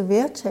gewisse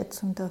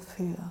Wertschätzung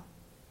dafür,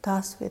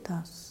 dass wir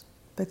das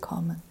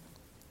bekommen.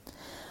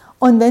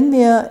 Und wenn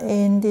wir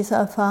in diese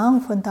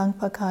Erfahrung von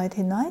Dankbarkeit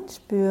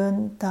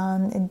hineinspüren,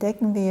 dann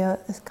entdecken wir,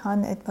 es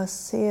kann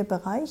etwas sehr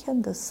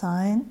Bereicherndes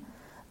sein,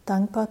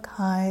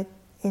 Dankbarkeit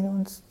in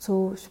uns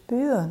zu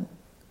spüren,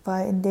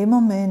 weil in dem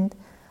Moment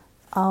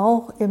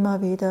auch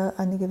immer wieder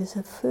eine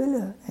gewisse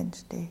Fülle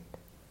entsteht.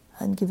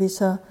 Ein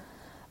gewisser,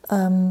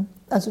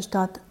 also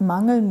statt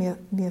Mangel,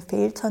 mir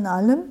fehlt es an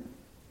allem,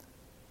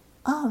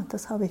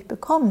 das habe ich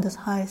bekommen,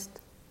 das heißt,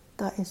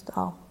 da ist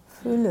auch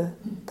Fülle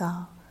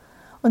da.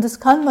 Und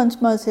es kann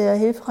manchmal sehr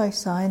hilfreich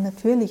sein,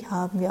 natürlich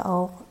haben wir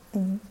auch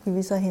in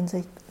gewisser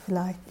Hinsicht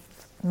vielleicht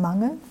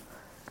Mangel,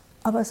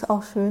 aber es ist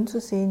auch schön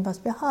zu sehen,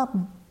 was wir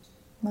haben.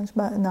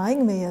 Manchmal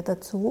neigen wir ja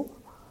dazu,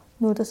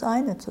 nur das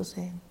eine zu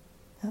sehen.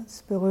 Ja,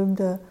 das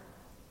berühmte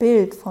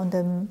Bild von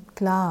dem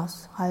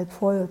Glas, halb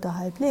voll oder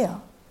halb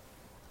leer.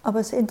 Aber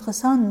es ist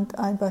interessant,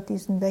 einfach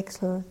diesen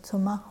Wechsel zu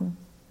machen,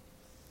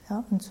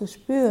 ja, und zu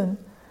spüren,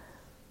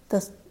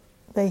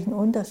 welchen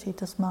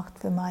Unterschied das macht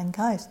für meinen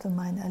Geist und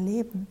mein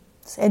Erleben.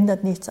 Es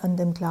ändert nichts an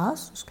dem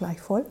Glas, ist gleich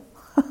voll.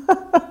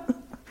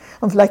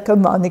 Und vielleicht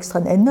können wir auch nichts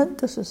dran ändern,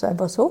 das ist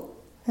einfach so.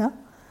 Ja?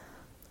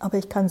 Aber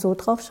ich kann so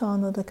drauf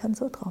schauen oder kann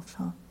so drauf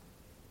schauen.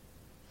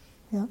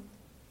 Ja?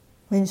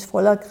 Wenn ich es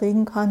voller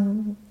kriegen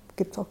kann,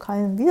 gibt es auch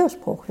keinen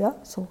Widerspruch. Ja?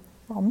 So,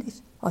 warum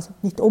nicht? Also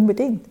nicht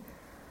unbedingt.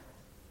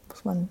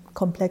 Muss man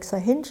komplexer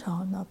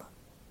hinschauen. Aber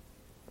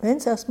wenn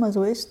es erstmal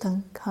so ist,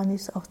 dann kann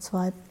ich es auf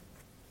zwei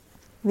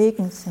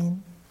Wegen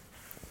sehen.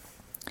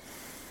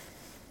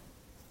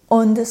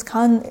 Und es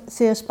kann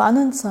sehr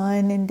spannend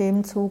sein, in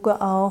dem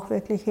Zuge auch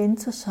wirklich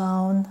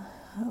hinzuschauen,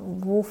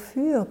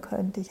 wofür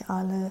könnte ich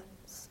alles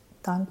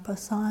dankbar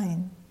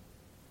sein?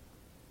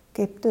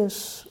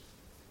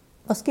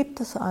 Was gibt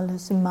es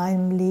alles in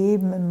meinem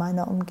Leben, in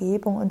meiner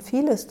Umgebung? Und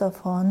vieles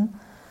davon,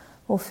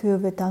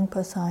 wofür wir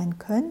dankbar sein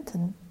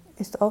könnten,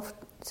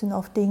 sind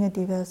oft Dinge,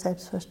 die wir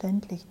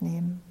selbstverständlich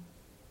nehmen.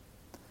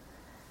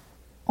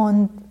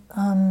 Und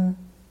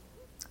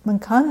man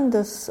kann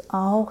das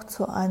auch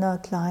zu einer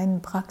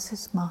kleinen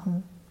Praxis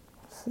machen.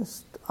 Es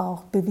ist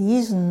auch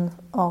bewiesen,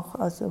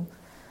 also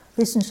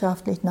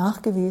wissenschaftlich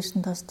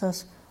nachgewiesen, dass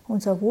das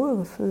unser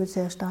Wohlgefühl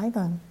sehr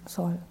steigern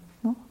soll.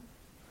 Ne?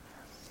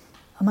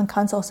 Aber man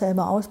kann es auch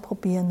selber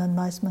ausprobieren, dann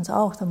weiß man es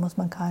auch, dann muss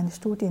man keine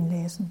Studien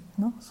lesen.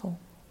 Ne? So,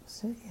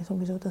 das ist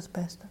sowieso das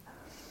Beste.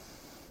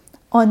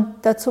 Und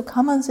dazu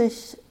kann man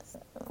sich,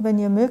 wenn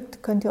ihr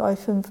mögt, könnt ihr euch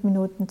 5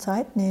 Minuten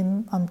Zeit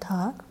nehmen am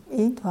Tag,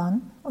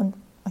 irgendwann, und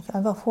euch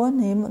einfach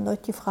vornehmen und euch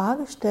die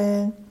Frage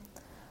stellen,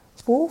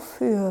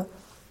 wofür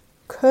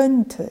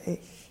könnte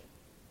ich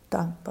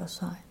dankbar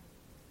sein?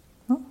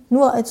 Ne?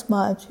 Nur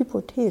mal als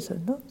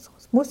Hypothese. Ne? Das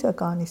muss ja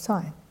gar nicht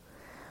sein.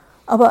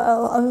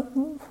 Aber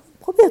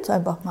probiert es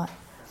einfach mal.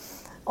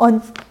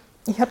 Und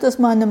ich habe das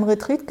mal in einem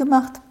Retreat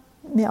gemacht,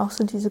 mir auch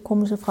so diese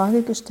komische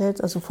Frage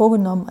gestellt, also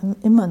vorgenommen,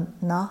 immer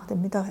nach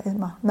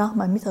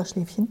meinem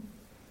Mittagsschläfchen.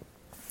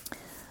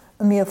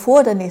 Und mir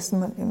vor der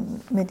nächsten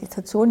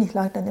Meditation, ich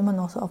lag dann immer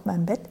noch so auf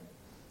meinem Bett,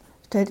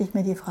 stellte ich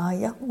mir die Frage,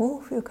 ja,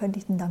 wofür könnte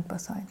ich denn dankbar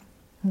sein?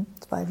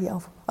 Das war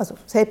also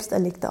selbst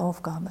erlegte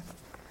Aufgabe.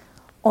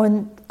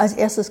 Und als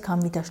erstes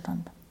kam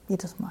Widerstand,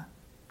 jedes Mal.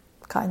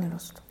 Keine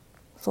Lust.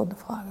 So eine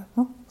Frage.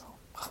 Ne? So.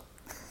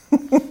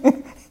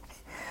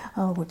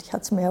 Aber gut, ich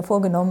hatte es mir ja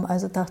vorgenommen,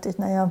 also dachte ich,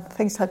 naja,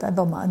 fängst halt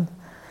einfach mal an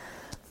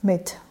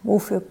mit,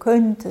 wofür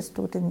könntest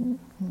du denn,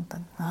 und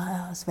dann,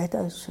 naja, das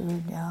Wetter ist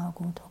schön, ja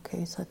gut,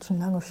 okay, ist halt schon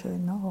lange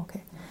schön, ne?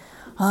 Okay.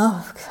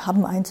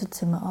 Haben ein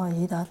Einzelzimmer,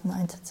 jeder hat ein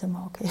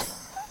Einzelzimmer, okay.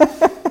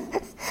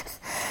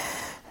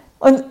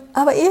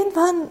 Aber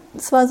irgendwann,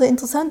 es war so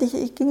interessant,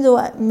 ich ging so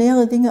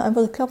mehrere Dinge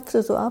einfach,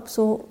 klopfte so ab,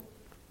 so,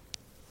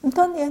 und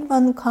dann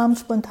irgendwann kam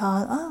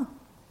spontan,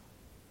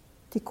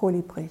 die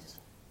Kolibris.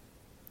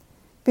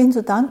 Ich bin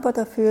so dankbar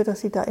dafür, dass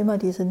sie da immer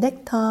diese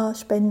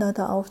Nektarspender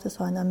das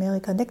war in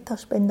Amerika,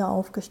 Nektarspender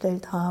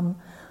aufgestellt haben.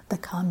 Da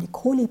kamen die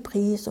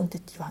Kolibris und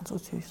die waren so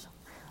süß.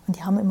 Und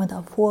die haben immer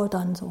davor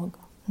dann so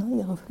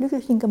ihre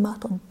Flügelchen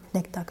gemacht und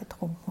Nektar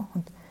getrunken.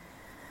 Und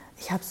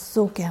ich habe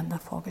so gern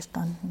davor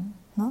gestanden,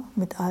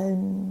 mit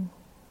allen,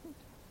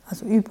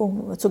 also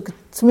Übungen,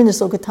 zumindest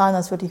so getan,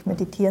 als würde ich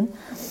meditieren.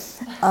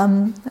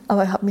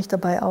 Aber ich habe mich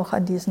dabei auch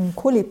an diesen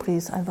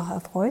Kolibris einfach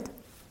erfreut.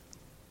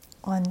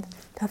 Und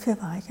dafür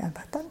war ich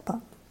einfach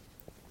dankbar.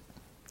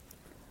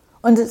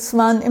 Und es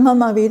waren immer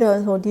mal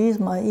wieder so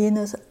diesmal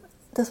jenes.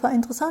 Das war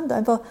interessant,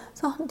 einfach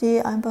Sachen,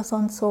 die einfach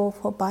sonst so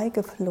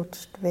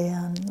vorbeigeflutscht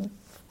wären.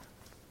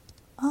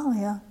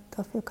 Ja,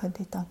 dafür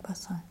könnte ich dankbar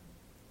sein.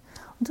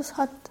 Und das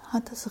hat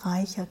es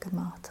reicher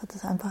gemacht, hat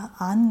es einfach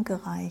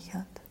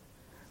angereichert.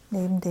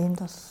 Neben dem,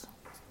 dass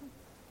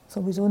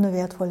sowieso eine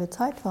wertvolle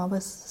Zeit war, aber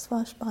es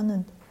war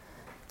spannend,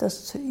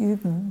 das zu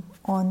üben.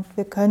 Und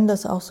wir können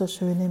das auch so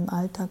schön im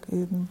Alltag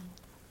üben.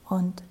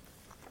 Und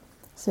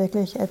es ist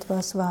wirklich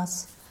etwas,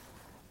 was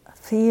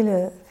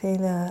viele,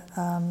 viele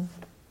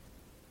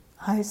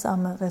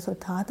heilsame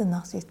Resultate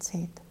nach sich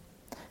zieht.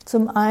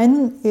 Zum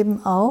einen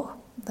eben auch,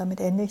 damit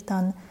ende ich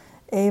dann,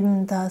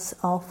 eben,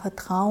 dass auch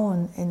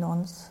Vertrauen in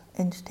uns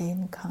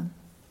entstehen kann.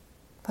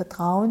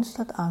 Vertrauen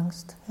statt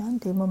Angst. Ja, in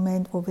dem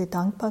Moment, wo wir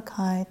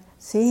Dankbarkeit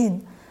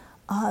sehen,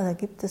 da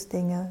gibt es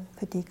Dinge,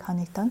 für die kann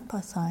ich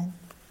dankbar sein.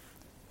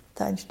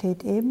 Da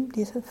entsteht eben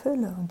diese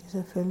Fülle und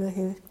diese Fülle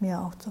hilft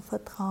mir auch zu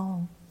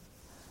vertrauen.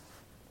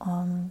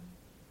 Und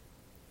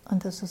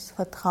das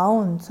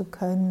Vertrauen zu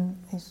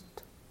können,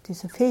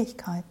 diese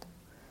Fähigkeit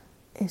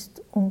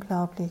ist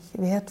unglaublich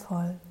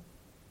wertvoll.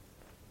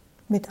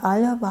 Mit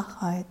aller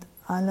Wachheit,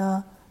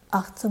 aller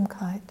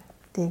Achtsamkeit,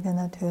 die wir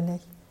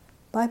natürlich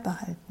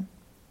beibehalten.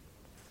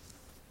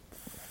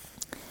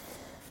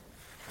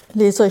 Ich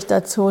lese euch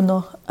dazu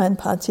noch ein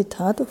paar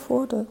Zitate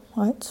vor,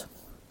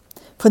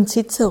 von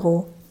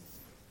Cicero.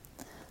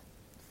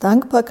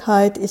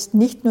 Dankbarkeit ist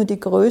nicht nur die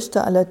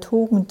größte aller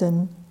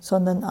Tugenden,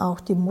 sondern auch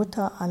die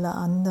Mutter aller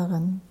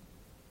anderen.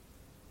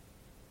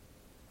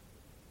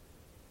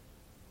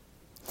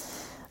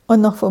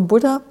 Und noch vom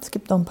Buddha, es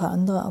gibt noch ein paar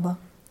andere, aber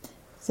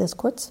sehr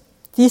kurz.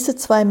 Diese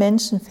zwei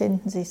Menschen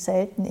finden sich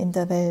selten in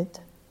der Welt.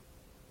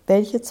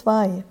 Welche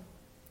zwei?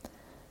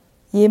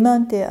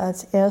 Jemand, der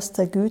als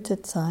erster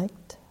Güte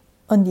zeigt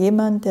und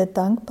jemand, der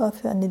dankbar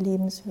für eine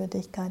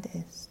Liebenswürdigkeit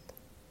ist.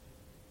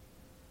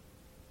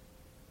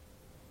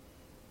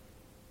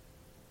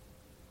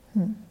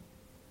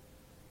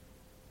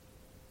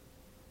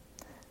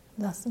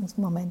 Lasst uns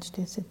einen Moment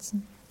still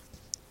sitzen.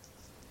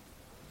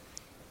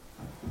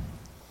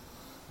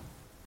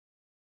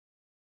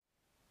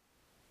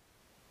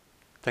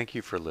 Thank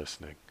you for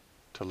listening.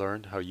 To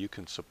learn how you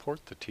can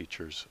support the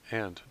teachers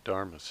and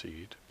Dharma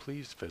Seed,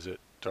 please visit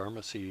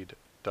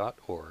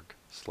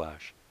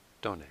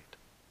dharmaseed.org/donate.